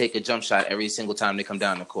look to take a jump shot every single time they come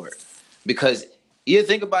down the court. Because you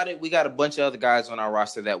think about it, we got a bunch of other guys on our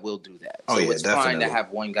roster that will do that. So it's fine to have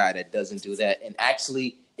one guy that doesn't do that and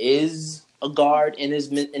actually is a guard in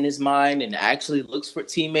his mind and actually looks for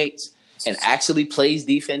teammates and actually plays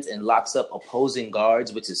defense and locks up opposing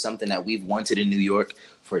guards, which is something that we've wanted in New York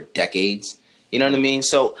for decades. You know what I mean?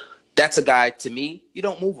 So that's a guy, to me, you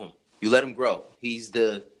don't move him. You let him grow. He's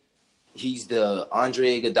the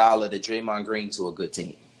Andre Iguodala, the Draymond Green to a good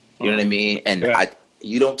team. You know what I mean? And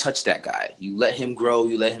you don't touch that guy. You let him grow.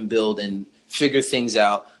 You let him build and figure things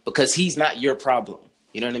out, because he's not your problem.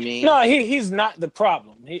 You know what I mean? No, he's not the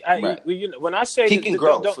problem. When I say he can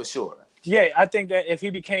grow for sure. Yeah, I think that if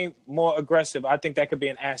he became more aggressive, I think that could be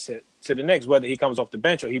an asset to the Knicks, whether he comes off the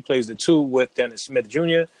bench or he plays the two with Dennis Smith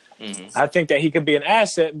Jr. I think that he could be an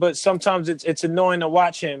asset, but sometimes it's annoying to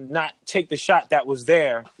watch him not take the shot that was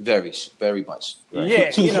there. Very, very much. Right.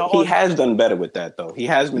 Yeah, he has done better with that though. He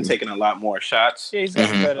has been taking a lot more shots. Yeah, he's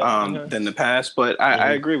gotten better Than the past. But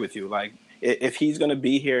I agree with you. Like if he's going to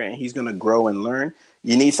be here and he's going to grow and learn,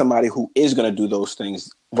 you need somebody who is going to do those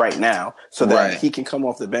things right now, so that he can come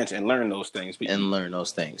off the bench and learn those things.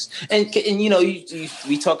 And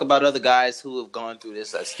we talk about other guys who have gone through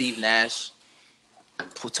this. Steve Nash,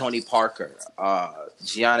 Tony Parker,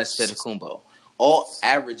 Giannis Antetokounmpo, all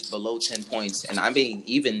average below 10 points, and I mean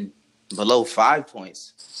even below 5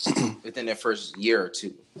 points within their first year or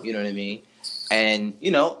two. You know what I mean? And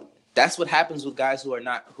that's what happens with guys who are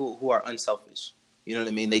not who are unselfish. You know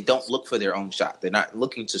what I mean? They don't look for their own shot. They're not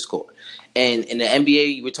looking to score. And in the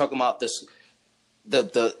NBA, we're talking about this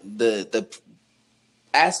the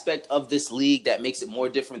aspect of this league that makes it more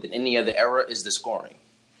different than any other era is the scoring.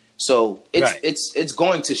 So it's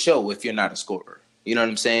going to show if you're not a scorer. You know what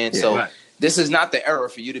I'm saying? Yeah, this is not the era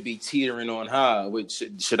for you to be teetering on, which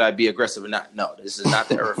should I be aggressive or not? No, this is not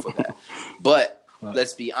the era for that. But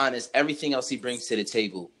let's be honest, everything else he brings to the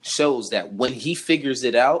table shows that when he figures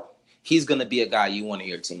it out, he's going to be a guy you want on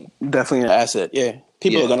your team. Definitely an asset. Yeah,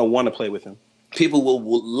 people are going to want to play with him. People will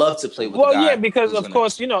love to play with. Well, yeah, because of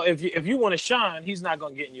course, if you want to shine, he's not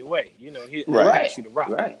going to get in your way. He'll ask you to rock.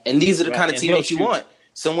 Right, and these are the kind of teammates you want.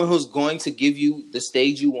 Someone who's going to give you the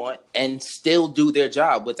stage you want and still do their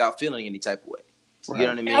job without feeling any type of way. Right. You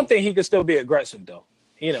know what I mean? I think he could still be aggressive, though.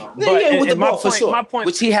 But with the ball, for sure. My point,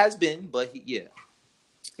 which he has been, but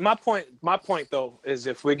My point though is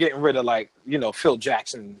if we're getting rid of Phil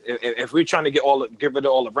Jackson, if we're trying to get rid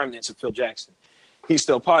of all the remnants of Phil Jackson, he's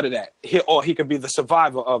still part of that. He could be the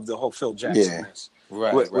survivor of the whole Phil Jackson mess,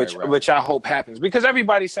 which I hope happens because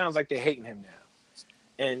everybody sounds like they're hating him now.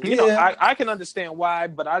 And I can understand why,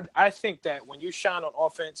 but I think that when you shine on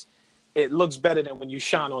offense, it looks better than when you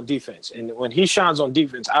shine on defense. And when he shines on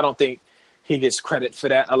defense, I don't think he gets credit for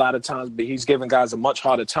that a lot of times, but he's giving guys a much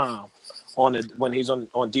harder time when he's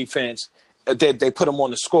on defense. They put him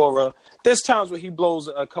on the scorer. There's times where he blows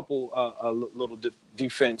a couple little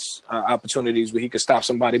defense opportunities where he could stop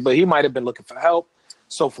somebody, but he might have been looking for help,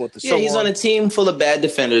 so forth and so on. Yeah, he's on a team full of bad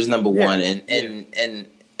defenders, number one, and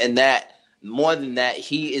that more than that,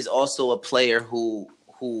 he is also a player who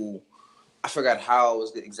I forgot how I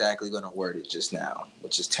was exactly going to word it just now,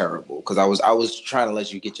 which is terrible because I was trying to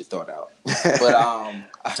let you get your thought out.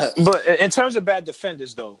 But but in terms of bad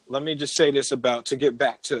defenders, though, let me just say this to get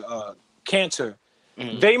back to Cantor.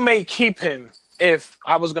 Mm-hmm. They may keep him if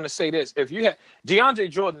I was going to say this. If you had DeAndre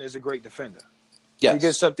Jordan is a great defender. Yes. He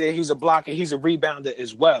gets up there. He's a blocker. He's a rebounder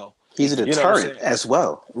as well. He's a deterrent as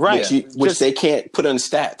well. Right. Which they can't put on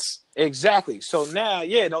stats. Exactly. So now,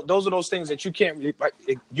 those are those things that you can't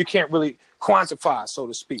really quantify, so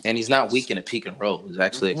to speak. And he's not weak in a pick and roll. He's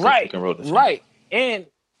actually a pick and roll defender. Right. And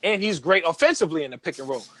he's great offensively in the pick and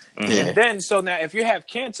roll. Mm-hmm. And then so now if you have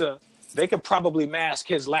Cantor, they could probably mask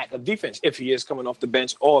his lack of defense if he is coming off the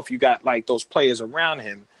bench, or if you got those players around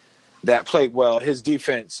him that play well. His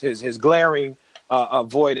defense, his glaring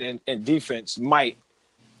void in defense might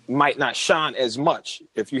not shine as much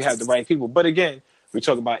if you have the right people. But again, we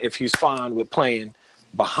talk about if he's fine with playing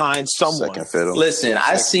behind someone. Second fiddle. Listen,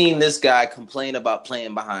 I've seen this guy complain about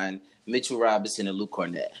playing behind Mitchell Robinson and Luke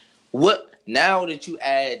Cornett. What now that you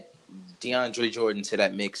add DeAndre Jordan to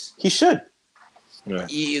that mix? He should. Yeah.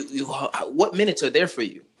 What minutes are there for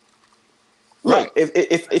you? Look,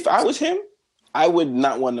 if I was him, I would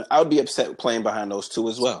not want to. I would be upset playing behind those two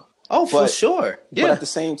as well. Oh, for sure. Yeah. But at the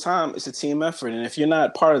same time, it's a team effort, and if you're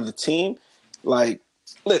not part of the team,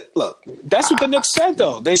 look, that's what the Knicks said,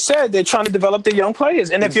 though. They said they're trying to develop the young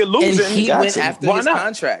players, and if you're losing, and he went after his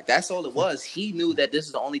contract. That's all it was. He knew that this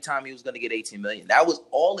is the only time he was going to get $18 million. That was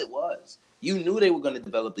all it was. You knew they were going to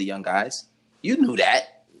develop the young guys. You knew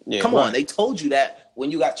that. Yeah, Come on, they told you that when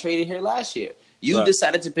you got traded here last year. You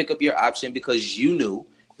decided to pick up your option because you knew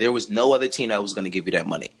there was no other team that was going to give you that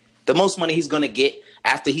money. The most money he's going to get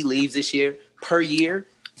after he leaves this year per year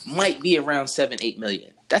might be around $7-8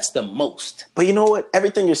 million. That's the most. But you know what?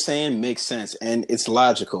 Everything you're saying makes sense and it's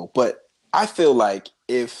logical. But I feel like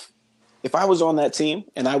if I was on that team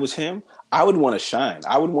and I was him, I would want to shine.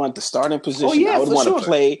 I would want the starting position. I would want to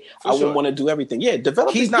play. I would want to do everything. Yeah,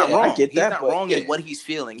 develop. He's not wrong. I get that. He's not wrong in what he's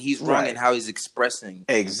feeling. He's wrong in how he's expressing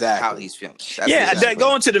how he's feeling.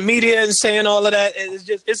 Going to the media and saying all of that,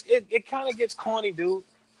 it kind of gets corny, dude.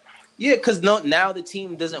 Yeah, because now the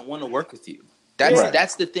team doesn't want to work with you.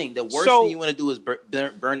 That's the thing. The worst thing you want to do is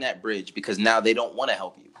burn that bridge because now they don't want to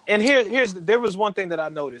help you. And there was one thing that I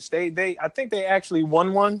noticed. I think they actually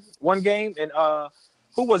won one game, and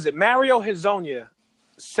who was it? Mario Hezonja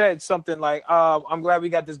said something like, "I'm glad we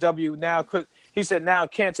got this W now." He said, "Now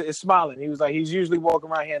Cantor is smiling." He was like, "He's usually walking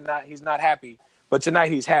around here he's not happy, but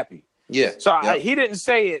tonight he's happy." Yeah. So he didn't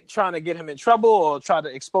say it trying to get him in trouble or try to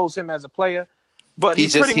expose him as a player, but he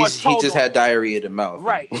pretty much he told just on had him. diarrhea in the mouth.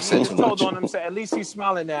 Right. He And he said too just told much. on him, said, at least he's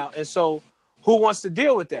smiling now. And so who wants to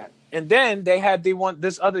deal with that? And then they had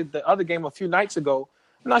the other game a few nights ago.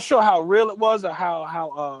 I'm not sure how real it was or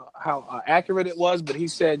how accurate it was, but he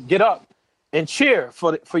said, "Get up and cheer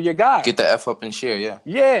for your guy. Get the F up and cheer." Yeah.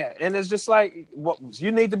 Yeah. And it's just like,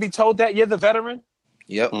 you need to be told that you're the veteran.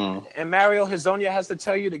 Yep. And Mario Hezonja has to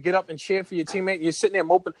tell you to get up and cheer for your teammate. You're sitting there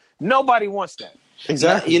moping. Nobody wants that.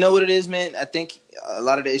 Exactly. You know what it is, man? I think a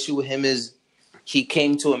lot of the issue with him is he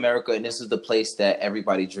came to America, and this is the place that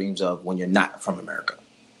everybody dreams of when you're not from America.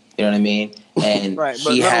 You know what I mean? And right,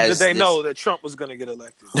 but little did they know that Trump was going to get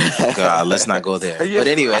elected. God, let's not go there. Yeah. But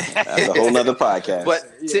anyway, that's a whole nother podcast. But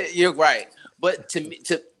you're right. But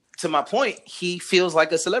to my point, he feels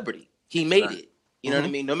like a celebrity. He made it. You know what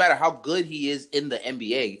I mean? No matter how good he is in the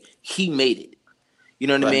NBA, he made it. You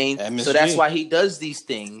know what I mean? MSG. So that's why he does these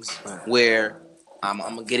things where I'm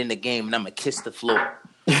gonna get in the game and I'm gonna kiss the floor.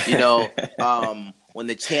 You know, when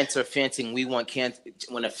the chants are fanting, we want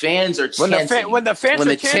when the fans are chanting. When the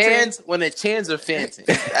chants are fanting,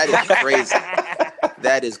 that is crazy.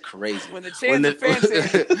 That is crazy. When the chants are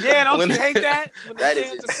fanting, yeah, don't you hate that? That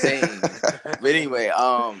is insane. But anyway,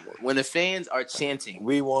 when the fans are chanting,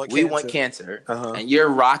 we want cancer, and you're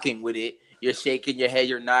rocking with it. You're shaking your head,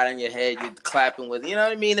 you're nodding your head, you're clapping with, you know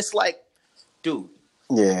what I mean? It's like, dude,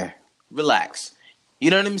 relax. You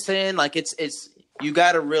know what I'm saying? Like it's you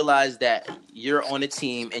got to realize that you're on a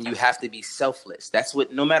team and you have to be selfless. That's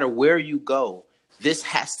what, no matter where you go, this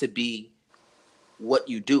has to be what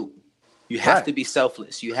you do. You have to be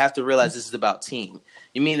selfless. You have to realize this is about team.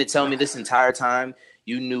 You mean to tell me this entire time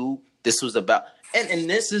you knew this was about, and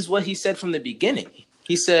this is what he said from the beginning.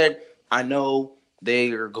 He said, I know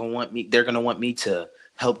they're going to want me to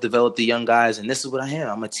help develop the young guys. And this is what I am.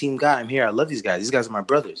 I'm a team guy. I'm here. I love these guys. These guys are my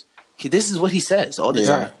brothers. This is what he says all the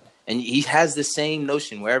time. And he has the same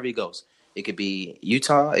notion wherever he goes. It could be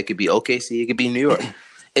Utah. It could be OKC. It could be New York.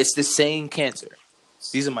 It's the same cancer.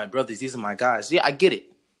 These are my brothers. These are my guys. Yeah, I get it.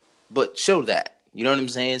 But show that. You know what I'm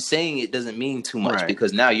saying? Saying it doesn't mean too much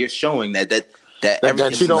because now you're showing that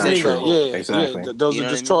everything's you don't not mean true. that. Yeah, exactly. Yeah, those are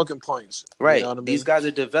just talking points. Right. You know what I mean? These guys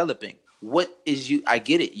are developing. What is you? I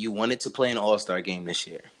get it. You wanted to play an All-Star game this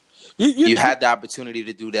year. You had the opportunity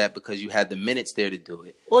to do that because you had the minutes there to do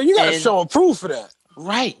it. Well, you got to show them proof for that.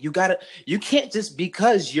 Right. You can't just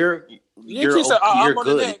because you're I'm on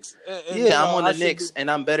good. The Knicks. I'm on the Knicks and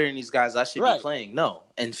I'm better than these guys. I should be playing. No.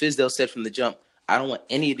 And Fizdale said from the jump, I don't want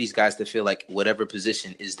any of these guys to feel like whatever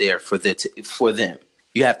position is there for them.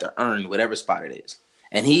 You have to earn whatever spot it is.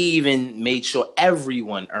 And he even made sure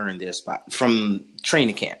everyone earned their spot from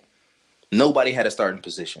training camp. Nobody had a starting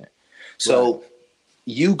position. So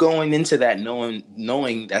you going into that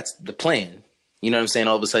knowing that's the plan, you know what I'm saying?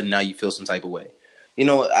 All of a sudden now you feel some type of way. You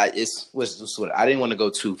know, I didn't want to go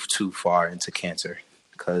too far into cancer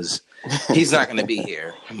because he's not going to be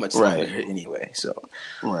here much longer anyway. So,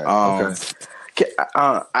 okay.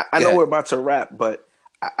 I know we're about to wrap, but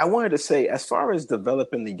I wanted to say, as far as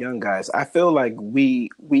developing the young guys, I feel like we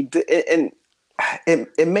did, and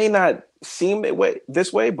it may not seem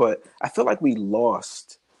this way, but I feel like we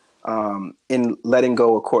lost in letting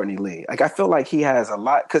go of Courtney Lee. Like I feel like he has a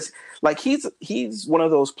lot because like he's one of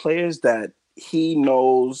those players that he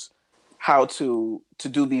knows how to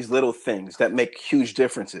do these little things that make huge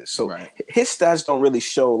differences. So his stats don't really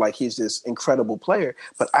show like he's this incredible player,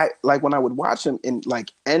 but I like when I would watch him in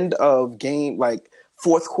like end of game, like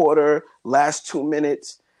fourth quarter, last 2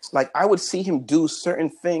 minutes, like I would see him do certain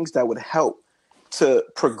things that would help to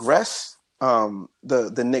progress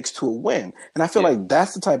the Knicks to a win. And I feel like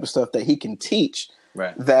that's the type of stuff that he can teach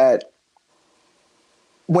that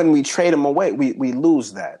when we trade him away, we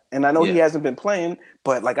lose that. And I know he hasn't been playing,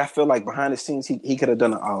 but like I feel like behind the scenes, he could have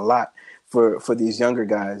done a lot for these younger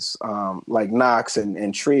guys like Knox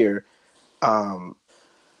and Trier. And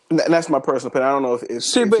that's my personal opinion. I don't know if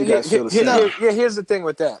you guys feel the same. Here's the thing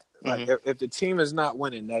with that. Like if the team is not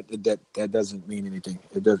winning, that doesn't mean anything.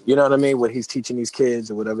 It does, you know what I mean? What he's teaching these kids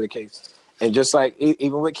or whatever the case. And just like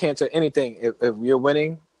even with cancer, anything, if you're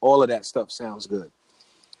winning, all of that stuff sounds good.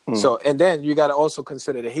 So, and then you got to also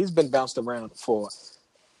consider that he's been bounced around for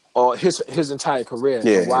his entire career.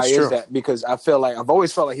 Yeah, and why is that? Because I've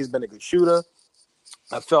always felt like he's been a good shooter.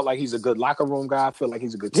 I felt like he's a good locker room guy. I feel like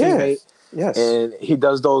he's a good teammate. Yes. And he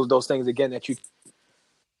does those things again that you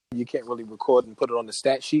can't really record and put it on the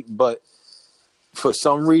stat sheet. But for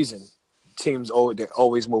some reason, teams they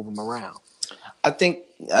always move him around. I think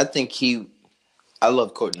I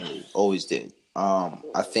love Courtney Lee, always did.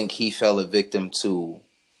 I think he fell a victim to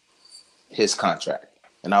his contract,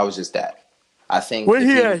 and I was just that. I think Well,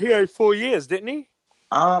 if he had 4 years, didn't he?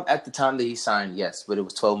 at the time that he signed, yes, but it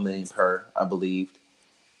was 12 million per, I believe,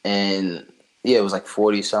 and yeah, it was like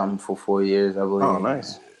 40 something for 4 years, I believe. Oh,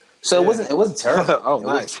 nice. So it wasn't terrible. Oh, it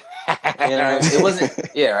nice. you know what I mean? It wasn't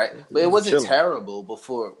right, but it wasn't terrible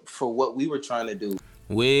before for what we were trying to do.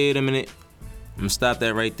 Wait a minute, I'm gonna stop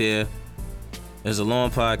that right there. It's a long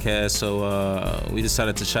podcast, so we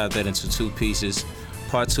decided to chop that into 2 pieces.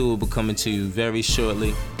 Part 2 will be coming to you very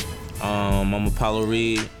shortly. I'm Apollo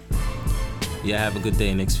Reed. Yeah, have a good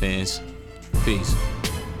day, Knicks fans. Peace.